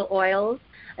essential oils.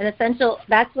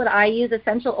 That's what I use.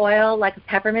 Essential oil, like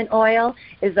peppermint oil,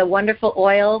 is a wonderful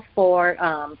oil for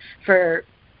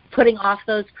putting off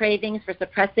those cravings, for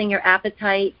suppressing your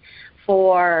appetite,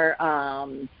 for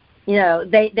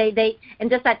they and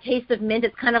just that taste of mint.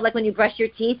 It's kind of like when you brush your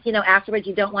teeth. Afterwards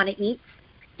you don't want to eat.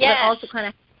 Yes. But also kind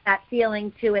of that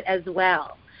feeling to it as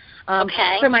well.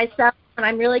 Okay. For myself, when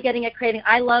I'm really getting a craving,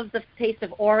 I love the taste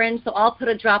of orange, so I'll put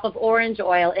a drop of orange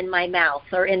oil in my mouth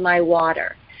or in my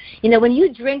water. When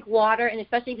you drink water, and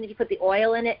especially even if you put the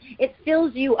oil in it, it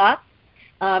fills you up,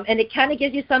 and it kind of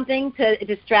gives you something to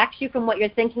distract you from what you're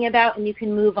thinking about, and you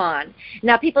can move on.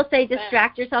 Now, people say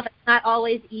distract yourself. It's not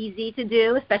always easy to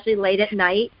do, especially late at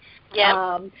night.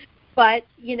 Yeah. But,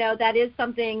 that is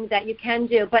something that you can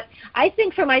do. But I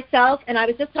think for myself, and I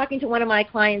was just talking to one of my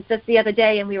clients just the other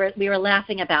day, and we were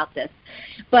laughing about this.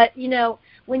 But,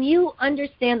 when you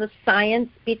understand the science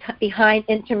behind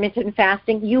intermittent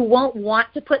fasting, you won't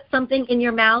want to put something in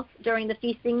your mouth during the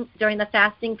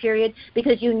fasting period,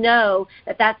 because you know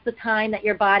that that's the time that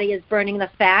your body is burning the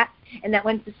fat, and that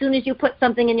as soon as you put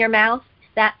something in your mouth,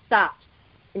 that stops,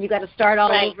 and you got to start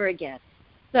all over again.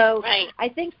 So I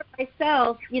think for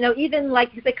myself, even like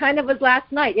it kind of was last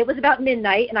night. It was about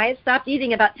midnight, and I had stopped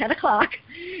eating about 10 o'clock,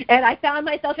 and I found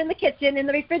myself in the kitchen, in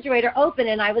the refrigerator open,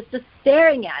 and I was just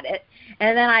staring at it.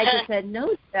 And then I just said,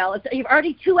 no, Belle, you're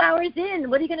already 2 hours in.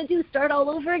 What are you going to do, start all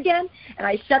over again? And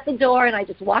I shut the door, and I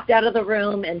just walked out of the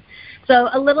room. And so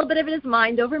a little bit of it is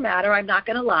mind over matter, I'm not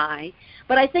going to lie.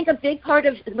 But I think a big part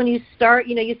of when you start,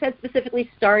 you said specifically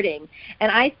starting.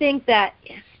 And I think that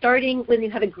starting when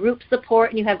you have a group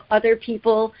support and you have other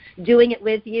people doing it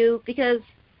with you, because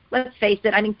let's face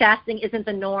it, fasting isn't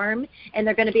the norm, and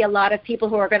there are going to be a lot of people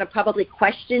who are going to probably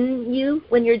question you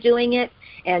when you're doing it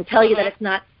and tell you that it's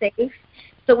not safe.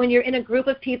 So when you're in a group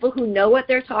of people who know what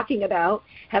they're talking about,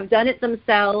 have done it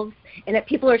themselves, and that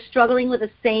people are struggling with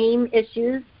the same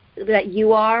issues that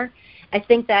you are, I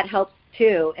think that helps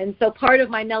too. And so part of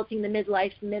my Melting the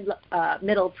Midlife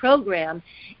Middle program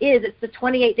it's the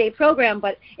 28-day program,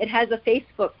 but it has a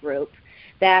Facebook group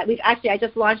that I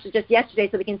just launched it just yesterday,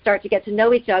 so we can start to get to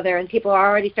know each other, and people are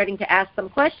already starting to ask some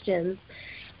questions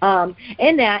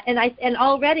in that. And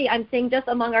already I'm seeing just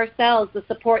among ourselves the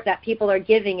support that people are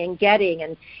giving and getting,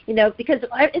 and because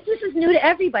this is new to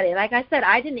everybody. Like I said,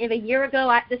 a year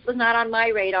ago this was not on my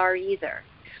radar either,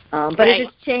 but it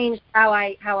has changed how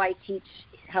I teach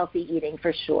healthy eating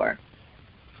for sure.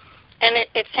 And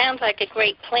it sounds like a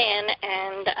great plan,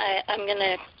 and I'm going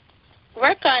to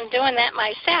work on doing that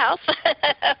myself.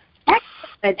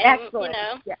 Excellent.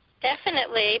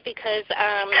 Definitely, because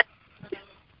I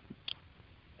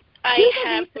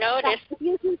have noticed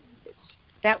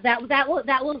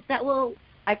that will.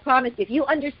 I promise you, if you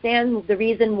understand the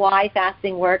reason why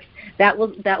fasting works, that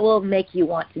will make you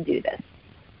want to do this.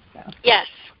 So. Yes,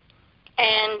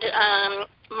 and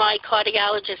my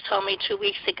cardiologist told me 2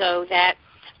 weeks ago that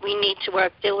we need to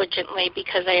work diligently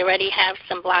because I already have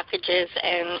some blockages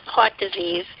and heart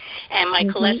disease, and my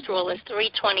cholesterol is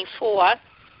 324.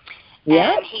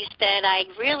 Yep. And he said, I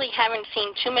really haven't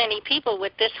seen too many people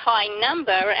with this high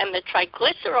number, and the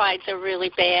triglycerides are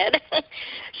really bad.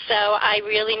 So I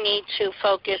really need to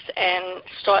focus and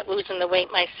start losing the weight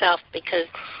myself, because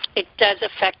it does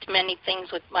affect many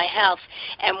things with my health.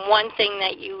 And one thing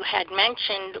that you had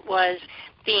mentioned was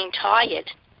being tired,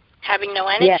 having no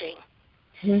energy.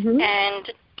 Yes.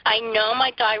 And I know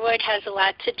my thyroid has a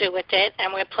lot to do with it,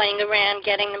 and we're playing around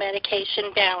getting the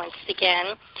medication balanced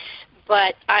again.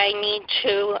 But I need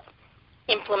to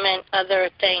implement other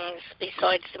things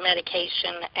besides the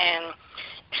medication, and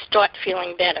start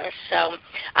feeling better. So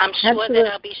I'm sure Absolutely.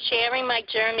 that I'll be sharing my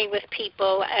journey with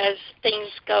people as things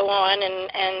go on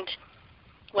and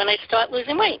when I start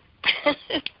losing weight.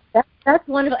 That's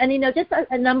wonderful. And, just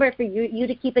a number for you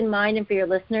to keep in mind and for your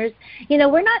listeners,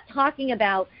 we're not talking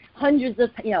about hundreds of,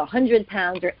 100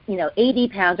 pounds or, 80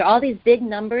 pounds or all these big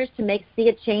numbers to see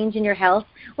a change in your health.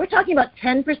 We're talking about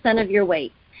 10% of your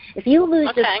weight. If you lose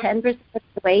just 10% of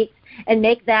the weight and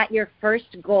make that your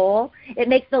first goal, it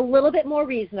makes it a little bit more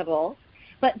reasonable.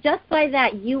 But just by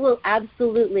that, you will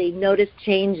absolutely notice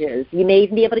changes. You may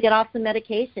even be able to get off some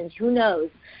medications. Who knows,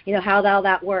 how all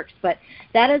that works. But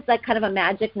that is like kind of a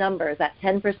magic number, that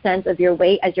 10% of your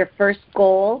weight as your first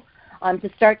goal to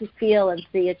start to feel and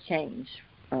see a change,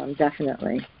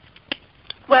 definitely.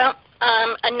 Well,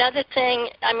 another thing,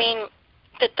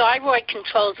 the thyroid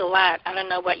controls a lot. I don't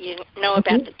know what you know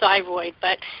about the thyroid,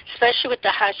 but especially with the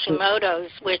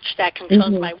Hashimoto's, which that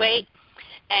controls my weight.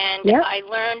 And I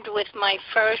learned with my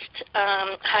first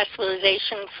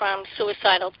hospitalization from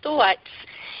suicidal thoughts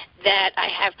that I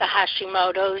have the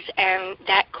Hashimoto's, and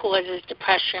that causes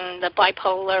depression, the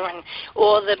bipolar, and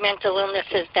all the mental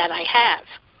illnesses that I have.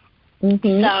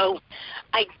 So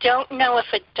I don't know if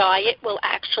a diet will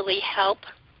actually help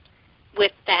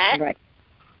with that. Right.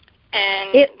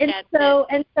 And so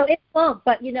it won't,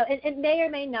 but it may or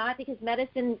may not, because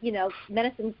medicine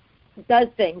does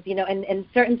things, and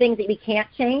certain things that we can't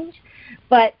change.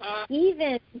 But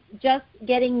even just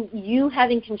getting you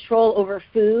having control over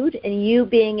food and you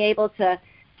being able to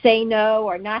say no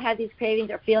or not have these cravings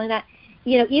or feeling that,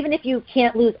 even if you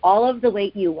can't lose all of the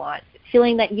weight you want,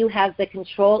 feeling that you have the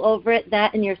control over it,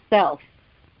 that in yourself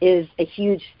is a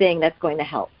huge thing that's going to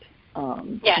help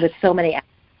with so many aspects.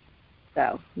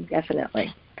 So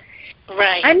definitely.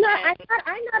 Right.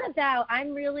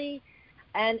 I'm really,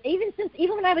 and even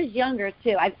when I was younger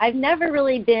too, I've never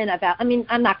really been about,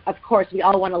 I'm not, of course we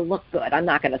all want to look good. I'm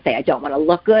not going to say I don't want to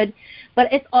look good,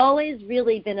 but it's always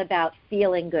really been about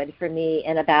feeling good for me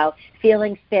and about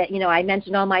feeling fit. I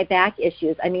mentioned all my back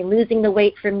issues. Losing the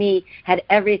weight for me had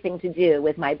everything to do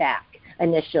with my back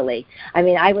initially.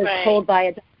 I was told by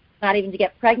a doctor not even to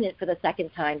get pregnant for the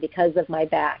second time because of my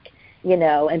back,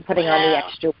 and putting on the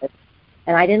extra weight.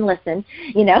 And I didn't listen,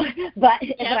 but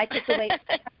I took the weight,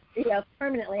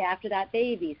 permanently after that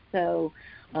baby. So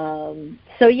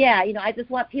I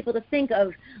just want people to think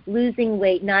of losing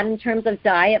weight, not in terms of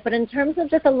diet, but in terms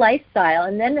of just a lifestyle.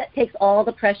 And then that takes all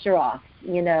the pressure off,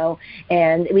 and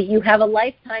you have a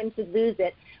lifetime to lose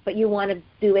it, but you want to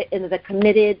do it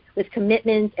with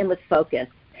commitment and with focus.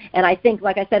 And I think,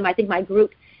 like I said, I think my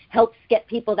group helps get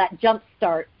people that jump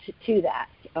start to that,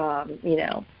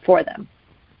 for them.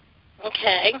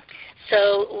 Okay,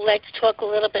 so let's talk a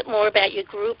little bit more about your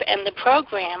group and the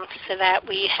program so that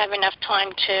we have enough time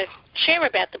to share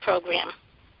about the program.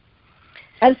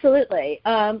 Absolutely.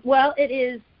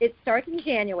 It starts in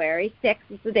January 6th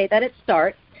is the day that it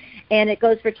starts, and it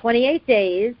goes for 28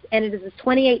 days, and it is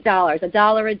 $28,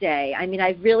 $1 a day.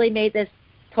 I've really made this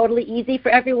totally easy for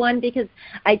everyone because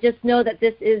I just know that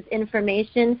this is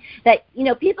information that,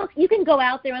 people, you can go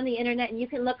out there on the internet and you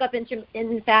can look up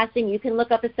intermittent fasting, you can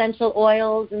look up essential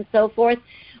oils and so forth,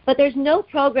 but there's no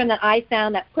program that I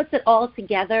found that puts it all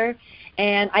together.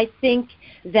 And I think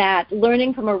that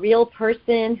learning from a real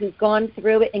person who's gone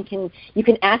through it and you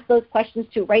can ask those questions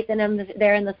to right then and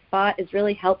there in the spot is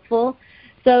really helpful.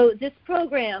 So this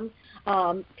program,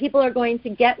 people are going to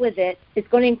get with it. It's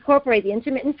going to incorporate the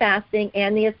intermittent fasting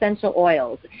and the essential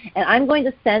oils. And I'm going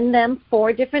to send them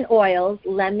 4 different oils: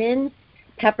 lemon,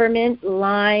 peppermint,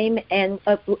 lime, and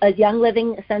a Young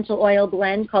Living essential oil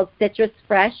blend called Citrus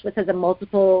Fresh, which has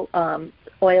multiple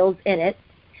oils in it.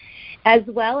 As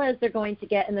well as they're going to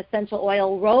get an essential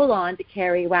oil roll-on to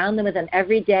carry around them with them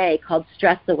every day called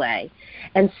Stress Away.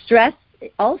 And stress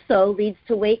also leads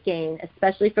to weight gain,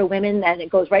 especially for women, and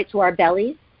it goes right to our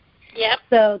bellies. Yep.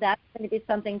 So that's going to be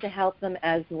something to help them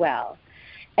as well.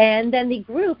 And then the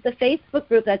Facebook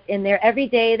group that's in there, every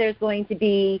day there's going to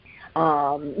be,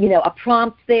 a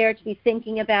prompt there to be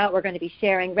thinking about. We're going to be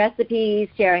sharing recipes,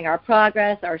 sharing our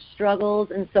progress, our struggles,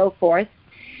 and so forth.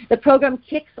 The program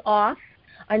kicks off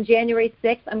on January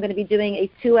 6th. I'm going to be doing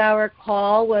a 2-hour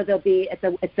call where it's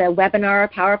a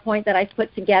webinar, PowerPoint that I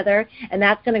put together, and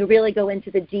that's going to really go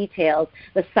into the details,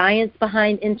 the science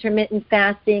behind intermittent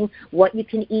fasting, what you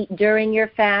can eat during your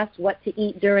fast, what to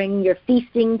eat during your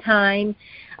feasting time,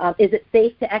 is it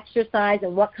safe to exercise,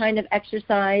 and what kind of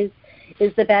exercise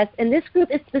is the best. And this group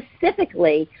is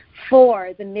specifically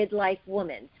for the midlife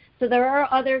woman. So there are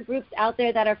other groups out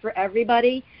there that are for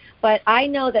everybody, but I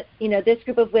know that, this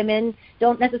group of women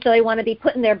don't necessarily want to be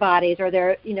putting their bodies or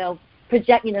their,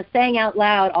 project, saying out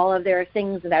loud all of their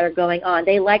things that are going on.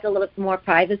 They like a little more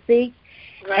privacy.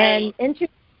 Right. And intermittent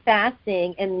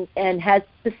fasting and has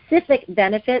specific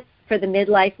benefits for the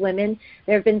midlife women.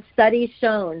 There have been studies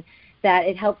shown that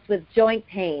it helps with joint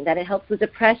pain, that it helps with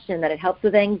depression, that it helps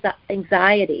with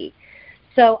anxiety.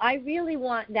 So I really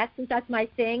want, since that's my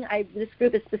thing, this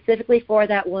group is specifically for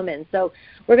that woman. So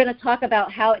we're going to talk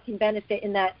about how it can benefit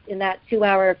in that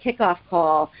 2-hour kickoff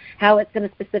call, how it's going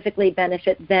to specifically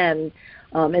benefit them,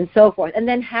 and so forth. And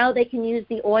then how they can use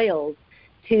the oils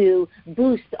to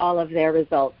boost all of their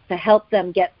results, to help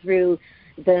them get through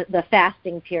the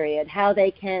fasting period, how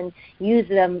they can use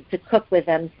them to cook with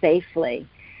them safely.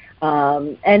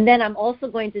 And then I'm also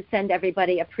going to send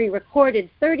everybody a pre-recorded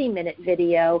 30-minute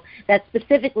video that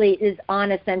specifically is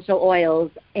on essential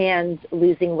oils and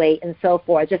losing weight and so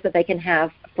forth, just that they can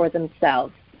have for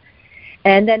themselves.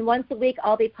 And then once a week,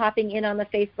 I'll be popping in on the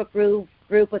Facebook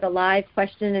group with a live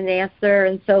question and answer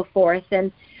and so forth.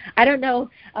 And I don't know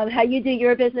how you do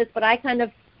your business, but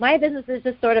my business is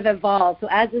just sort of evolved. So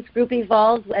as this group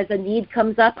evolves, as a need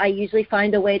comes up, I usually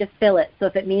find a way to fill it. So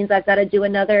if it means I've got to do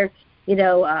another,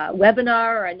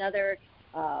 webinar or another,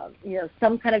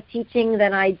 some kind of teaching,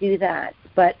 then I do that.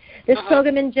 But this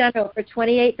program in general, for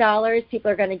 $28,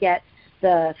 people are going to get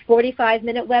the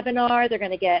 45-minute webinar. They're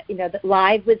going to get, the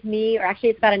live with me, or actually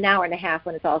it's about an hour and a half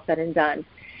when it's all said and done.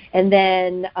 And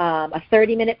then a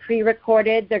 30-minute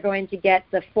pre-recorded. They're going to get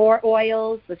the 4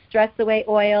 oils, the Stress Away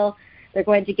oil. They're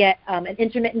going to get an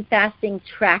intermittent fasting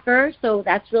tracker. So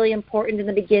that's really important in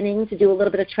the beginning, to do a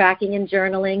little bit of tracking and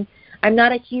journaling. I'm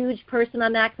not a huge person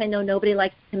on that because I know nobody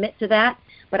likes to commit to that.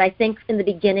 But I think in the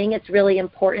beginning it's really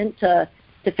important to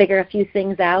figure a few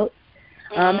things out.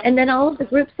 And then all of the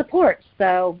group support.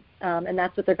 So, and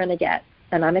that's what they're going to get.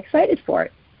 And I'm excited for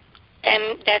it.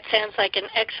 And that sounds like an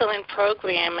excellent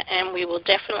program, and we will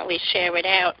definitely share it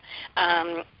out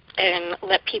and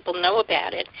let people know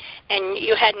about it. And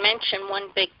you had mentioned one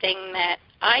big thing that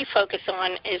I focus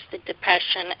on is the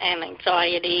depression and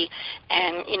anxiety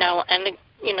and,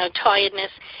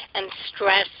 tiredness and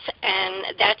stress,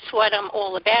 and that's what I'm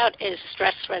all about, is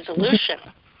stress resolution.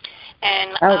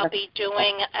 And I'll be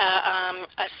doing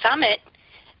a summit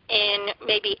in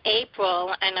maybe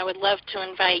April, and I would love to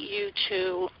invite you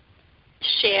to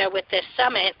share with this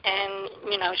summit and,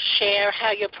 share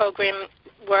how your program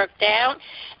worked out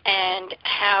and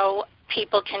how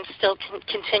people can still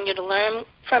continue to learn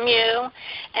from you.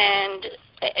 And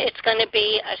it's going to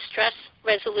be a stress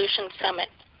resolution summit.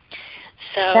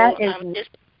 So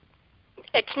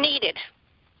it's needed.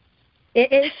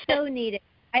 It is so needed.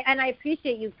 I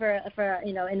appreciate you for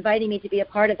inviting me to be a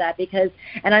part of that,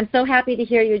 and I'm so happy to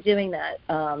hear you're doing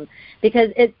that, because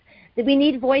we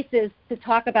need voices to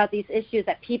talk about these issues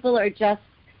that people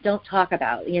don't talk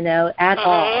about, at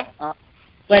all.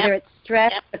 Whether it's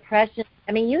stress, depression.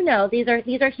 I mean, these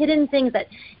are hidden things that,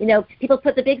 people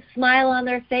put the big smile on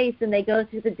their face and they go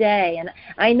through the day. And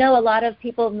I know a lot of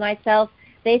people, myself,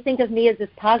 they think of me as this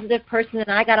positive person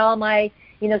and I got all my,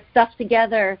 stuff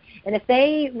together. And if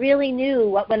they really knew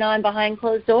what went on behind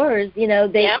closed doors,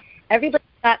 everybody's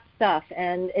got stuff.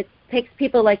 And it takes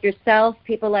people like yourself,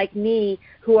 people like me,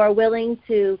 who are willing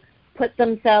to put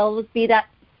themselves, be that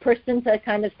person to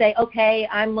kind of say, okay,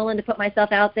 I'm willing to put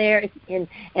myself out there, and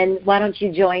why don't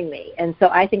you join me? And so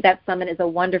I think that summit is a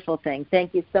wonderful thing.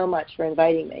 Thank you so much for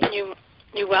inviting me.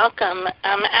 You're welcome.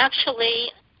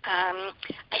 Actually, I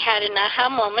had an aha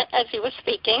moment as you were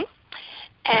speaking,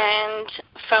 and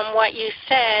from what you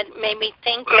said made me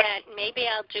think that maybe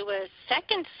I'll do a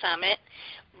second summit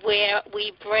where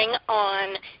we bring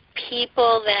on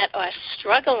people that are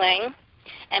struggling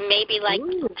and maybe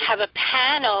have a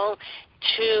panel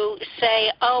to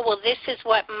say, oh, well, this is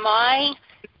what my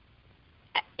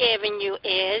avenue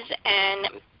is,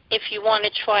 and if you want to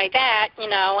try that,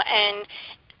 and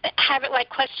have it like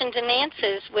questions and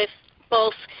answers with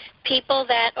both people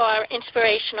that are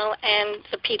inspirational and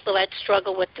the people that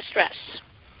struggle with the stress.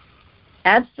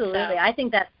 Absolutely. So, I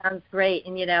think that sounds great,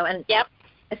 and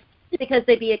especially because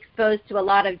they'd be exposed to a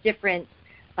lot of different,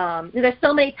 there's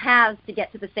so many paths to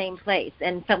get to the same place,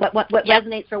 and so what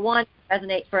resonates for one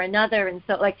resonates for another, and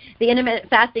so the intermittent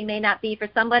fasting may not be for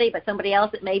somebody, but somebody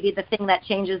else it may be the thing that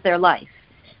changes their life.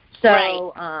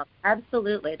 So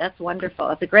absolutely, that's wonderful.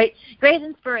 It's a great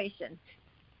inspiration.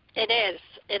 It is.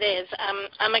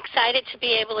 I'm excited to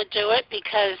be able to do it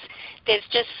because there's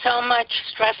just so much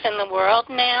stress in the world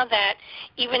now that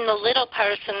even the little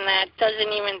person that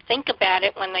doesn't even think about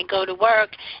it when they go to work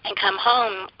and come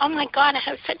home, oh, my God, I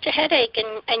have such a headache,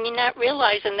 and you're not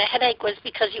realizing the headache was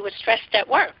because you were stressed at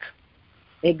work.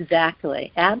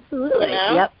 Exactly. Absolutely.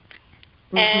 Yep.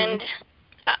 And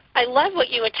I love what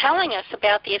you were telling us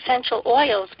about the essential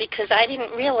oils because I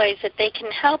didn't realize that they can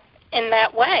help in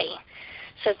that way.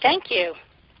 So thank you.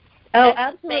 Oh,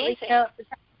 That's absolutely.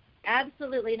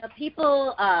 Absolutely.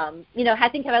 People, I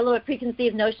think have a little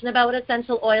preconceived notion about what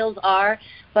essential oils are.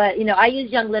 But, I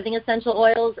use Young Living essential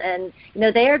oils, and,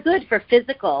 they are good for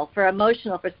physical, for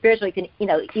emotional, for spiritual. You can,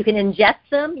 you can ingest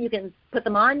them, you can put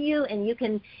them on you, and you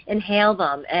can inhale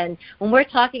them. And when we're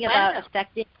talking about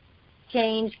affecting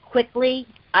change quickly,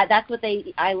 that's what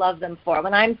I love them for.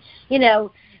 When I'm,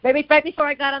 maybe right before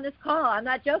I got on this call, I'm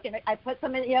not joking. I put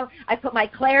some in, I put my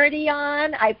clarity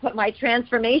on, I put my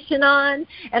transformation on,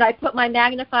 and I put my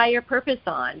magnify your purpose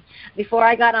on before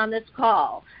I got on this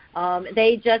call.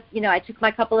 They just, I took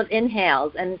my couple of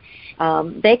inhales, and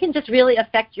they can just really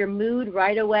affect your mood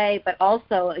right away, but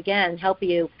also, again, help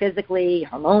you physically,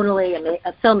 hormonally, in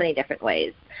so many different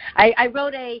ways. I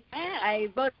wrote a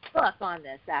book on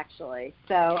this, actually,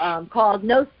 so called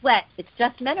No Sweat, It's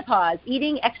Just Menopause,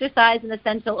 Eating, Exercise, and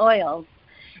Essential Oils.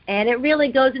 And it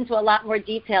really goes into a lot more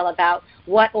detail about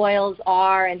what oils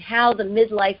are and how the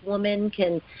midlife woman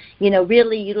can,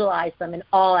 really utilize them in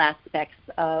all aspects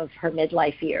of her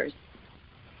midlife years.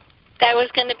 That was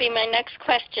going to be my next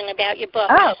question about your book.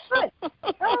 Oh, good.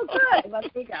 Oh, good. Well,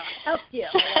 there you go. I helped you.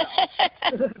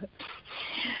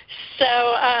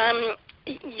 So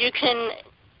you can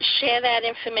share that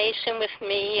information with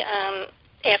me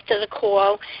after the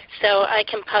call so I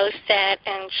can post that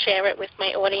and share it with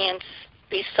my audience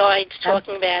besides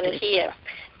talking about it here.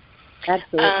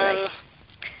 Absolutely.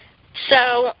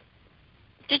 So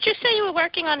did you say you were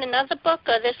working on another book,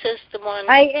 or this is the one?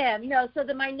 I am. So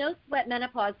my No Sweat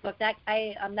Menopause book, that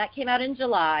came out in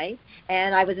July,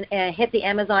 and I was hit the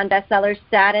Amazon bestseller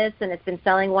status, and it's been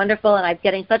selling wonderful, and I'm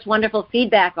getting such wonderful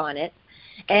feedback on it.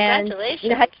 And,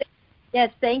 congratulations.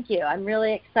 Yes, thank you. I'm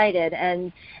really excited.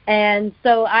 And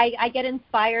so I get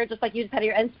inspired, just like you just had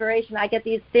your inspiration. I get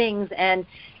these things, and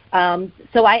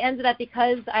so I ended up,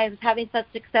 because I was having such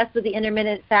success with the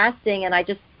intermittent fasting, and I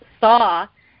just saw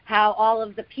how all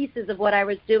of the pieces of what I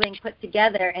was doing put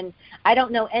together. And I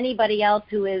don't know anybody else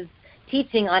who is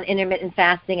teaching on intermittent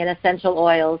fasting and essential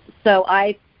oils. So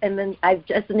I'm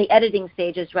just in the editing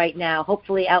stages right now,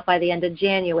 hopefully out by the end of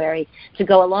January, to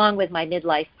go along with my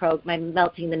my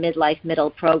Melting the Midlife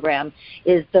Middle program,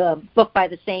 is the book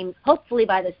hopefully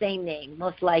by the same name,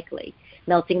 most likely,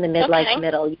 Melting the Midlife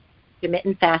Middle,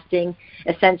 intermittent fasting,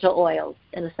 essential oils,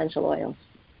 and essential oils.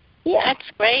 Yeah.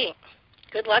 That's great.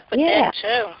 Good luck with that,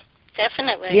 too.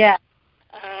 Definitely. Yeah.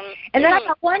 And then I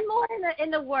got one more in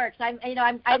the works. I'm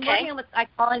working on what I'm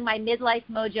calling my Midlife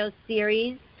Mojo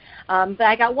series. But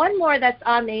I got one more that's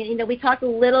on the, we talked a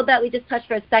little bit, we just touched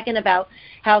for a second about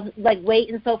how, weight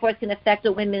and so forth can affect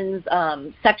a woman's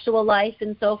sexual life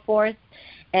and so forth.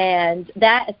 And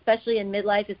that, especially in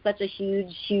midlife, is such a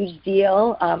huge, huge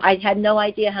deal. I had no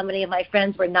idea how many of my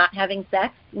friends were not having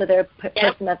sex with their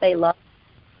person that they love.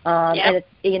 And it's,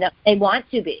 they want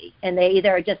to be, and they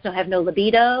either just don't have no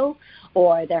libido,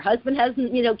 or their husband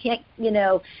hasn't, can't,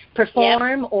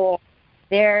 perform, or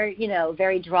they're,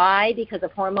 very dry because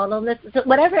of hormonal, so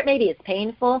whatever it may be, it's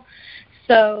painful.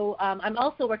 So I'm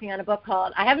also working on a book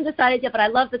called, I haven't decided yet, but I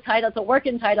love the title. It's a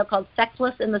working title called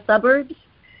Sexless in the Suburbs.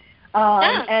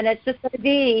 And it's just going to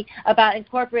be about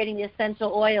incorporating the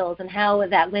essential oils and how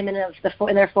that women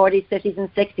in their 40s, 50s,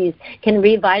 and 60s can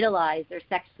revitalize their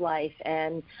sex life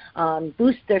and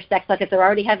boost their sex life. If they're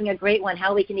already having a great one,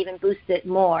 how we can even boost it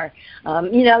more.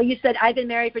 You said, I've been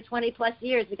married for 20-plus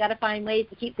years. We've got to find ways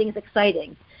to keep things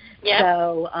exciting. Yeah,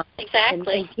 so,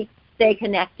 exactly. And stay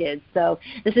connected. So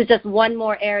this is just one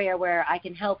more area where I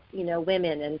can help,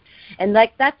 women. And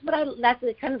that's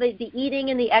kind of the eating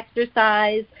and the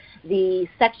exercise, the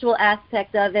sexual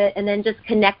aspect of it, and then just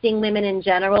connecting women in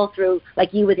general through,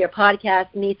 like you with your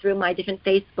podcast, me through my different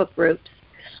Facebook groups.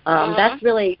 That's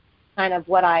really kind of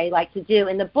what I like to do.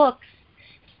 And the books,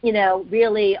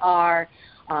 really are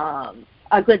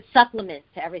a good supplement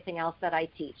to everything else that I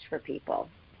teach for people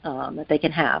that they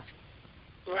can have.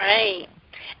 Right.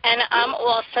 And I'm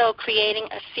also creating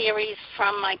a series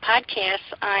from my podcast.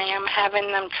 I am having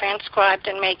them transcribed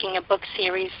and making a book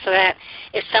series so that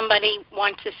if somebody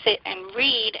wants to sit and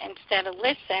read instead of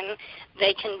listen,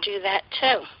 they can do that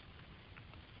too.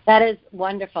 That is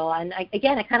wonderful. And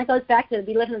again, it kind of goes back to,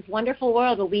 we live in this wonderful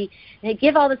world where they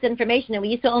give all this information, and we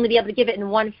used to only be able to give it in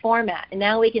one format. And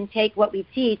now we can take what we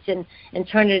teach and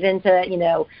turn it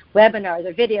into, webinars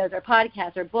or videos or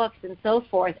podcasts or books and so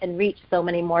forth, and reach so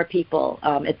many more people.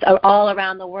 It's all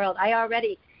around the world.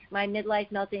 My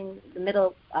Midlife Melting the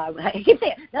Middle, I keep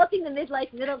saying Melting the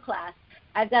Midlife Middle class.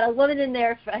 I've got a woman in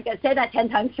there, I got to say that 10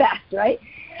 times fast, right?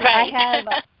 Right. I have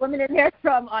women in there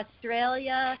from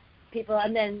Australia, people,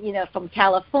 and then, from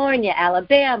California,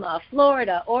 Alabama,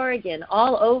 Florida, Oregon,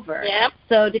 all over. Yep.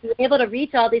 So to be able to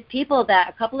reach all these people that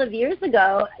a couple of years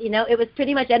ago, it was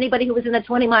pretty much anybody who was in a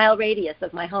 20-mile radius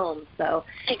of my home. So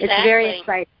Exactly. It's very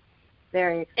exciting.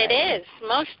 Very exciting. It is,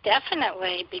 most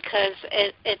definitely, because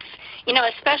it's,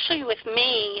 especially with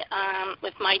me,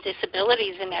 with my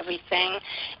disabilities and everything,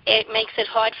 it makes it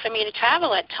hard for me to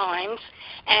travel at times.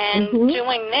 And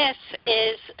doing this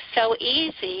is so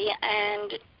easy.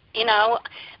 And,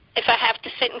 if I have to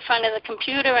sit in front of the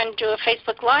computer and do a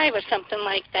Facebook Live or something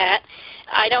like that,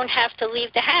 I don't have to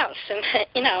leave the house. And,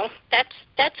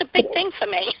 that's a big thing for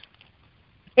me.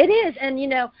 It is. And,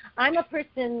 I'm a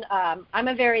person, I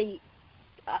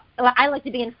like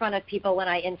to be in front of people when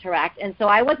I interact, and so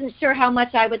I wasn't sure how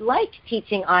much I would like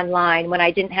teaching online when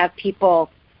I didn't have people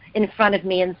in front of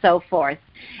me and so forth.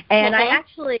 And I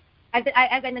actually, as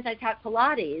I mentioned, I taught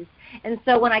Pilates, and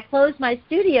so when I closed my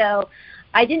studio,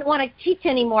 I didn't want to teach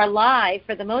anymore live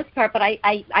for the most part, but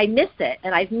I miss it,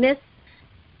 and I've missed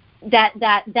that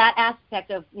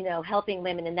aspect of, helping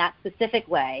women in that specific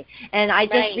way. And I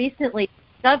just recently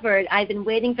discovered, I've been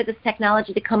waiting for this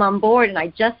technology to come on board, and I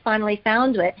just finally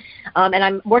found it. And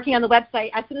I'm working on the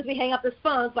website as soon as we hang up this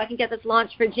phone so I can get this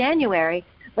launched for January.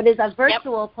 But it's a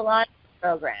virtual Pilates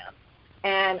program.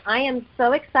 And I am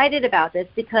so excited about this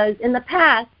because in the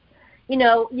past,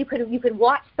 you could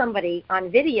watch somebody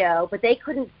on video, but they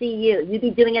couldn't see you. You'd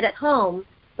be doing it at home,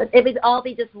 but it would all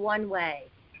be just one way.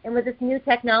 And with this new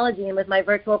technology and with my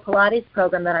virtual Pilates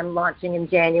program that I'm launching in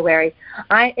January,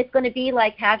 it's going to be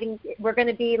like we're going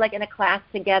to be like in a class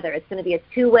together. It's going to be a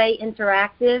two-way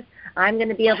interactive. I'm going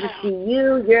to be able to see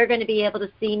you. You're going to be able to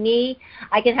see me.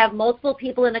 I can have multiple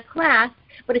people in a class,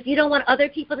 but if you don't want other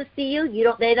people to see you,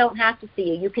 they don't have to see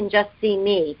you. You can just see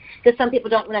me, because some people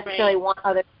don't necessarily want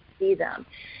others to see them.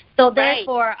 So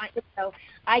therefore,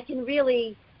 I can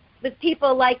really, with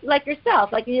people like yourself,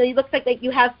 it looks like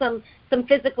you have some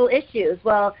physical issues.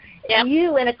 Well,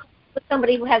 you in a class with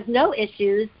somebody who has no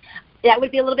issues, that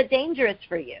would be a little bit dangerous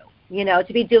for you,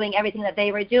 to be doing everything that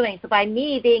they were doing. So by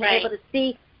me being able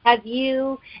to have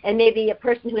you and maybe a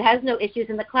person who has no issues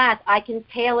in the class, I can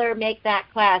make that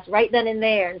class right then and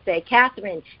there and say,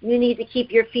 Catherine, you need to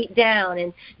keep your feet down,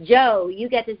 and Joe, you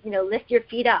get to lift your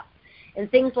feet up, and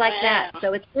things like that.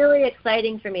 So it's really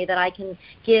exciting for me that I can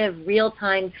give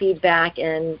real-time feedback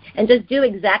and just do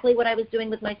exactly what I was doing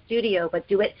with my studio, but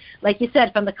do it, like you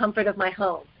said, from the comfort of my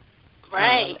home.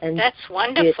 Right. That's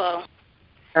wonderful.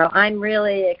 So I'm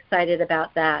really excited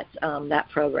about that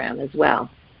program as well.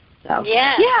 So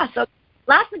so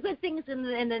lots of good things in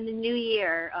the new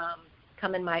year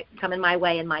coming my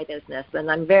way in my business, and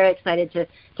I'm very excited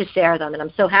to share them. And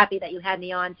I'm so happy that you had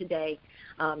me on today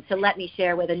to let me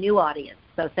share with a new audience.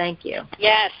 So thank you.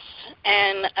 Yes,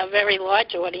 and a very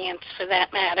large audience for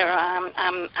that matter.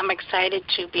 I'm excited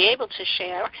to be able to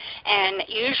share. And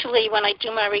usually when I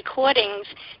do my recordings,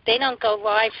 they don't go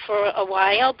live for a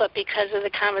while, but because of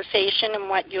the conversation and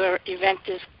what your event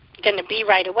is going to be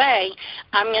right away,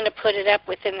 I'm going to put it up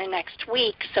within the next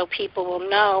week so people will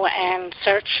know and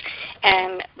search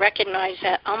and recognize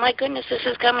that, oh my goodness, this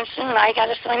is coming soon. I got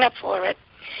to sign up for it.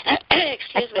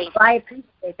 Excuse me. I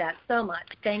appreciate that so much.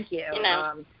 Thank you.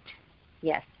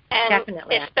 Yes, and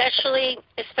definitely.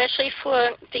 Especially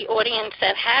for the audience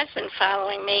that has been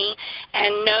following me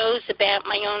and knows about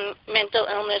my own mental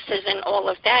illnesses and all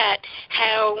of that,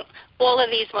 how all of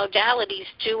these modalities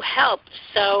do help.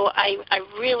 So I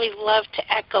really love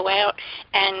to echo out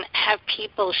and have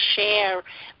people share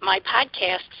my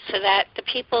podcast so that the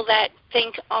people that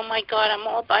think, oh, my God, I'm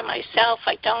all by myself,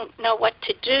 I don't know what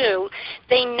to do,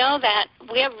 they know that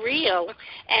we're real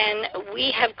and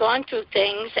we have gone through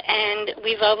things and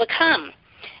we've overcome.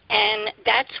 And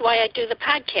that's why I do the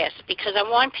podcast, because I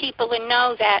want people to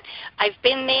know that I've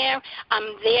been there.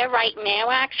 I'm there right now,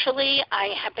 actually.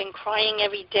 I have been crying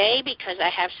every day because I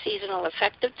have seasonal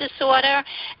affective disorder,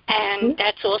 and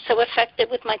that's also affected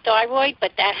with my thyroid,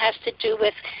 but that has to do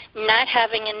with not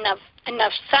having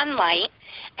enough sunlight.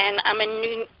 And I'm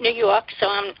in New York, so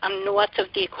I'm north of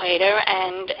the equator,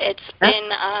 and it's been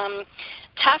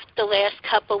tough the last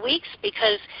couple weeks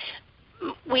because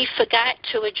we forgot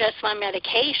to adjust my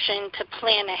medication to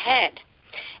plan ahead.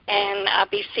 And I'll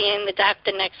be seeing the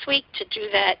doctor next week to do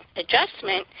that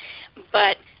adjustment.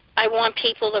 But I want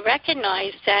people to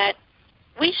recognize that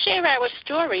we share our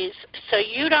stories so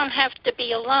you don't have to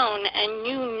be alone, and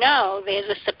you know there's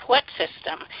a support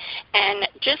system. And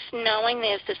just knowing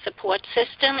there's a support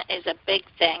system is a big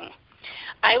thing.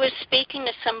 I was speaking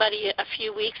to somebody a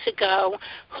few weeks ago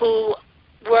who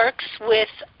works with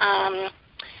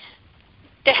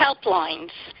the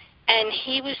helplines. And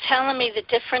he was telling me the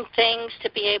different things to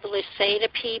be able to say to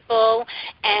people.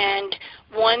 And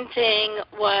one thing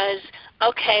was,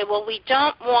 okay, well, we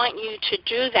don't want you to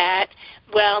do that.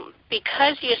 Well,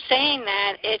 because you're saying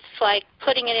that, it's like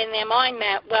putting it in their mind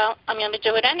that, well, I'm going to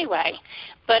do it anyway.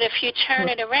 But if you turn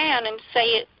it around and say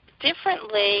it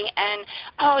differently and,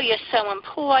 oh, you're so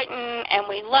important and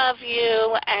we love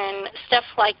you and stuff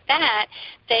like that,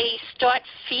 they start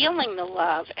feeling the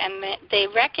love and they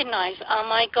recognize, oh,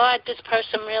 my God, this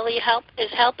person really is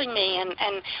helping me, and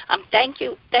I'm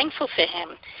thankful for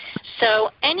him. So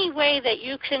any way that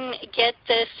you can get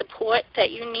the support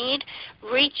that you need,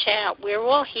 reach out. We're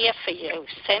all here for you.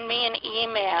 Send me an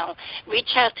email.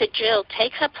 Reach out to Jill.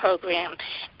 Take her program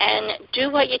and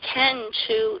do what you can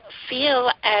to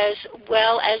feel as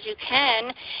well as you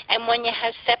can. And when you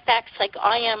have setbacks like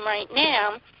I am right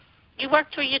now, you work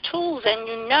through your tools and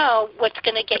you know what's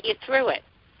going to get you through it.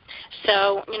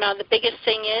 So, the biggest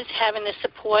thing is having the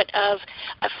support of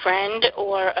a friend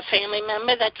or a family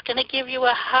member that's going to give you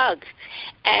a hug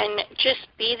and just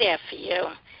be there for you.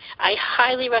 I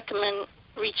highly recommend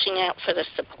reaching out for the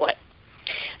support.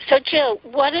 So, Jill,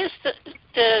 what is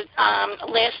the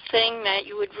last thing that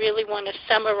you would really want to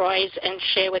summarize and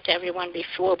share with everyone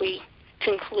before we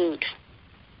conclude?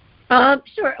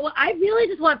 Sure. Well, I really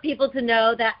just want people to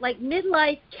know that,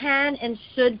 midlife can and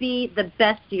should be the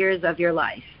best years of your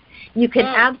life. You can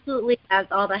absolutely have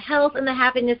all the health and the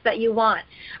happiness that you want.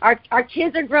 Our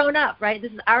kids are grown up, right?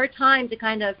 This is our time to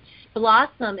kind of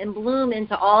blossom and bloom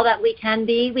into all that we can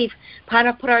be. We've kind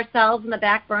of put ourselves in the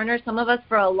back burner, some of us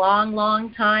for a long,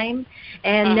 long time.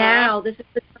 And now this is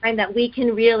the time that we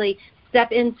can really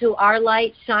step into our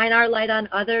light, shine our light on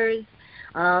others,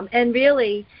 and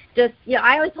really just,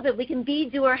 I always hope that we can be,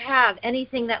 do, or have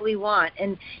anything that we want.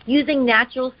 And using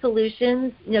natural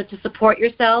solutions, to support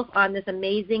yourself on this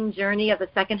amazing journey of the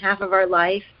second half of our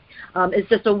life is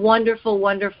just a wonderful,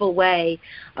 wonderful way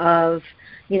of,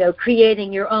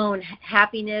 creating your own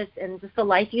happiness and just the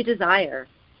life you desire.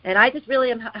 And I just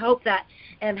really am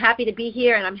happy to be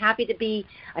here, and I'm happy to be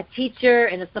a teacher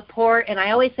and a support. And I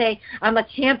always say I'm a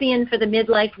champion for the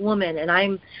midlife woman, and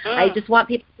I just want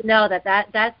people to know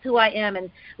that's who I am. And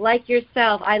like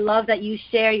yourself, I love that you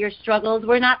share your struggles.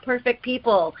 We're not perfect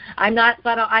people. I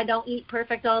don't eat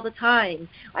perfect all the time.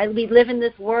 We live in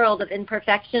this world of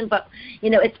imperfection, but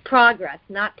it's progress,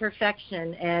 not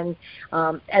perfection. And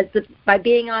by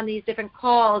being on these different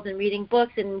calls and reading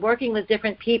books and working with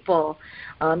different people,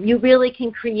 you really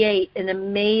can create an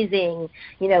amazing,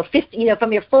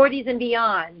 from your 40s and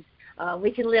beyond, we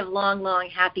can live long, long,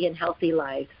 happy and healthy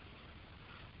lives.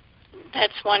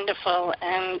 That's wonderful,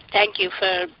 and thank you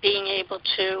for being able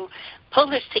to pull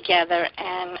this together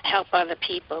and help other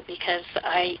people, because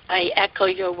I echo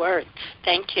your words.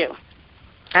 Thank you.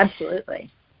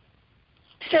 Absolutely.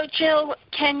 So, Jill,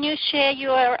 can you share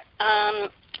your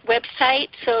website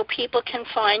so people can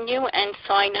find you and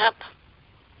sign up?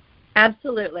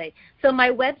 Absolutely. So my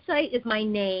website is my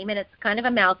name, and it's kind of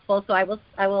a mouthful, so I will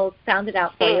sound it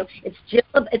out for you. It's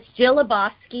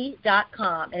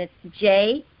Lebofsky.com, and it's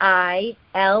JILLLE,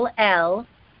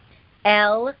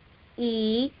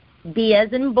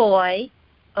 as in boy,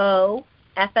 O,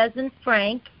 F as in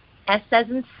Frank, S as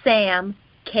in Sam,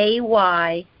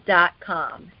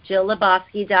 KY.com,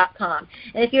 JillLebofsky.com.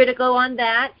 And if you were to go on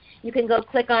that, you can go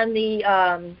click on the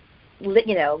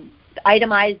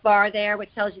itemized bar there, which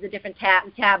tells you the different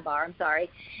tab bar,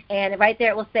 and right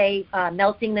there it will say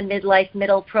Melting the Midlife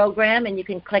Middle Program, and you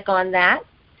can click on that,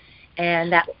 and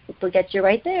that will get you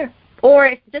right there.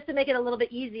 Or just to make it a little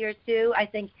bit easier too, I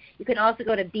think you can also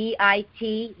go to bit.ly/Melt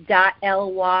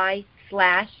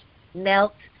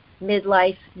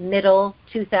Midlife Middle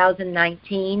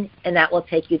 2019, and that will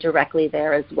take you directly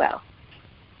there as well.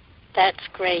 That's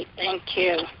great. Thank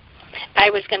you. I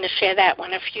was going to share that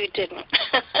one if you didn't.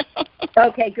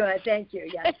 Okay, good. Thank you.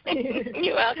 Yes.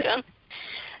 You're welcome.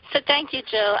 So thank you,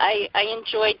 Jill. I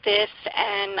enjoyed this,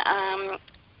 and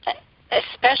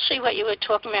especially what you were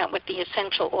talking about with the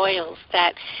essential oils,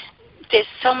 that there's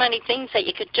so many things that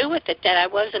you could do with it that I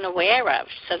wasn't aware of.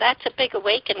 So that's a big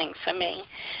awakening for me.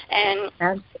 And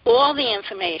all the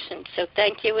information. So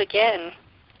thank you again.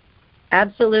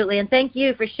 Absolutely, and thank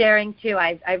you for sharing too.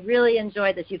 I really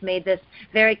enjoyed this. You've made this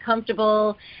very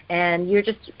comfortable, and you're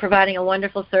just providing a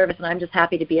wonderful service. And I'm just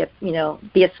happy to be a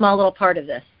small little part of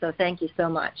this. So thank you so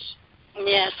much.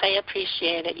 Yes, I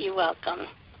appreciate it. You're welcome.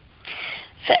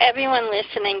 So everyone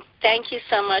listening, thank you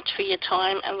so much for your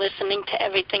time and listening to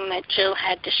everything that Jill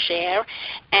had to share.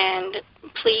 And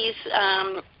please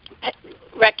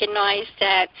recognize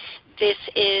that this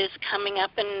is coming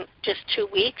up in just 2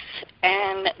 weeks,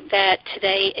 and that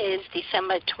today is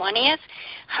December 20th.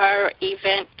 Her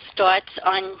event starts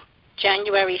on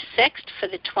January 6th for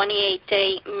the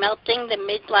 28-day Melting the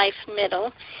Midlife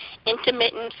Middle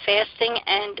Intermittent Fasting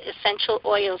and Essential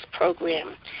Oils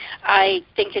program. I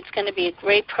think it's going to be a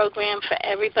great program for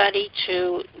everybody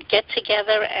to get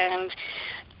together and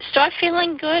start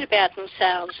feeling good about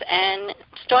themselves and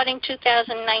starting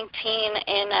 2019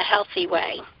 in a healthy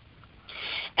way.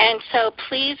 And so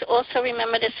please also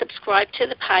remember to subscribe to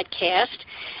the podcast.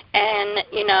 And,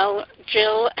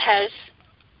 Jill has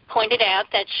pointed out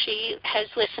that she has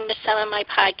listened to some of my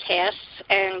podcasts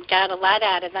and got a lot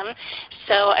out of them.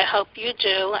 So I hope you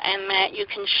do, and that you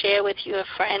can share with your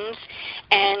friends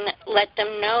and let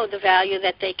them know the value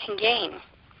that they can gain.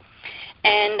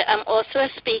 And I'm also a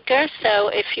speaker, so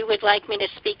if you would like me to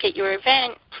speak at your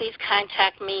event, please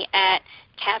contact me at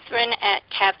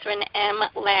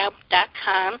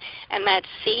Catherine@CatherineMLaub.com, and that's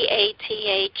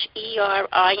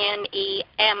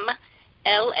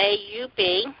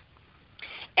CatherineMLaub.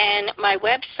 And my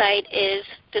website is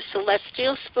The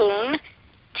Celestial Spoon,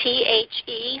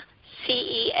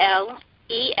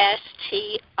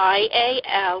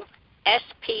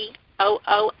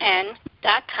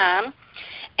 TheCelestialSpoon.com.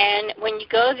 And when you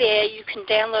go there, you can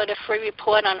download a free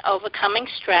report on overcoming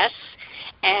stress.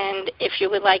 And if you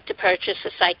would like to purchase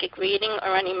a psychic reading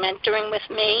or any mentoring with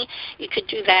me, you could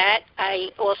do that.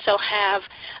 I also have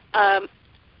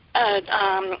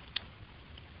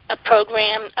a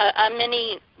program, a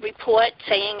mini report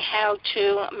saying how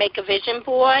to make a vision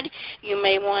board. You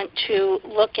may want to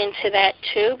look into that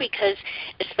too, because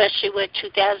especially with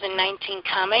 2019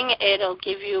 coming, it'll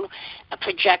give you a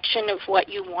projection of what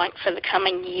you want for the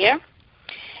coming year.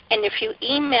 And if you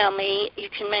email me, you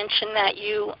can mention that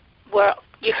you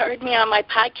heard me on my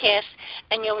podcast,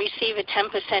 and you'll receive a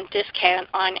 10% discount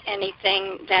on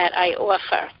anything that I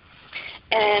offer.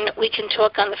 And we can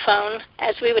talk on the phone,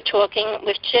 as we were talking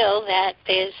with Jill, that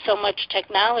there's so much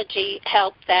technology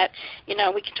help that,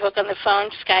 we can talk on the phone,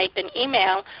 Skype, and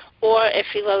email, or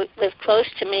if you live close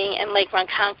to me in Lake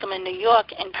Ronkonkoma, New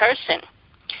York, in person.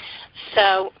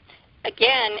 So,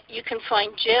 again, you can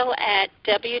find Jill at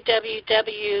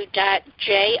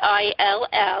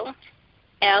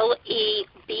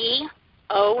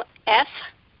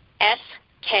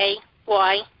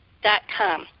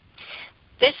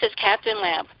This is Catherine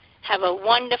Laub. Have a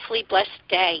wonderfully blessed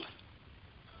day.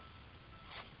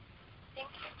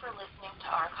 Thank you for listening to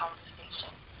our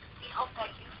conversation. We hope that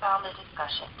you found the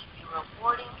discussion to be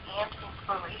rewarding and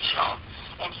inspirational,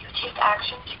 and you take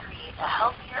action to create a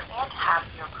healthier and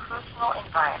happier personal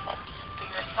environment for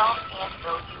yourself and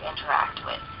those you interact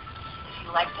with. If you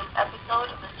like this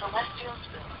episode of The Celestial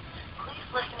Spoon, please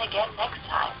listen again next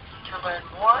time to learn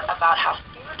more about how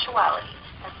spirituality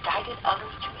has guided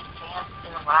others to advance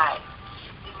their lives.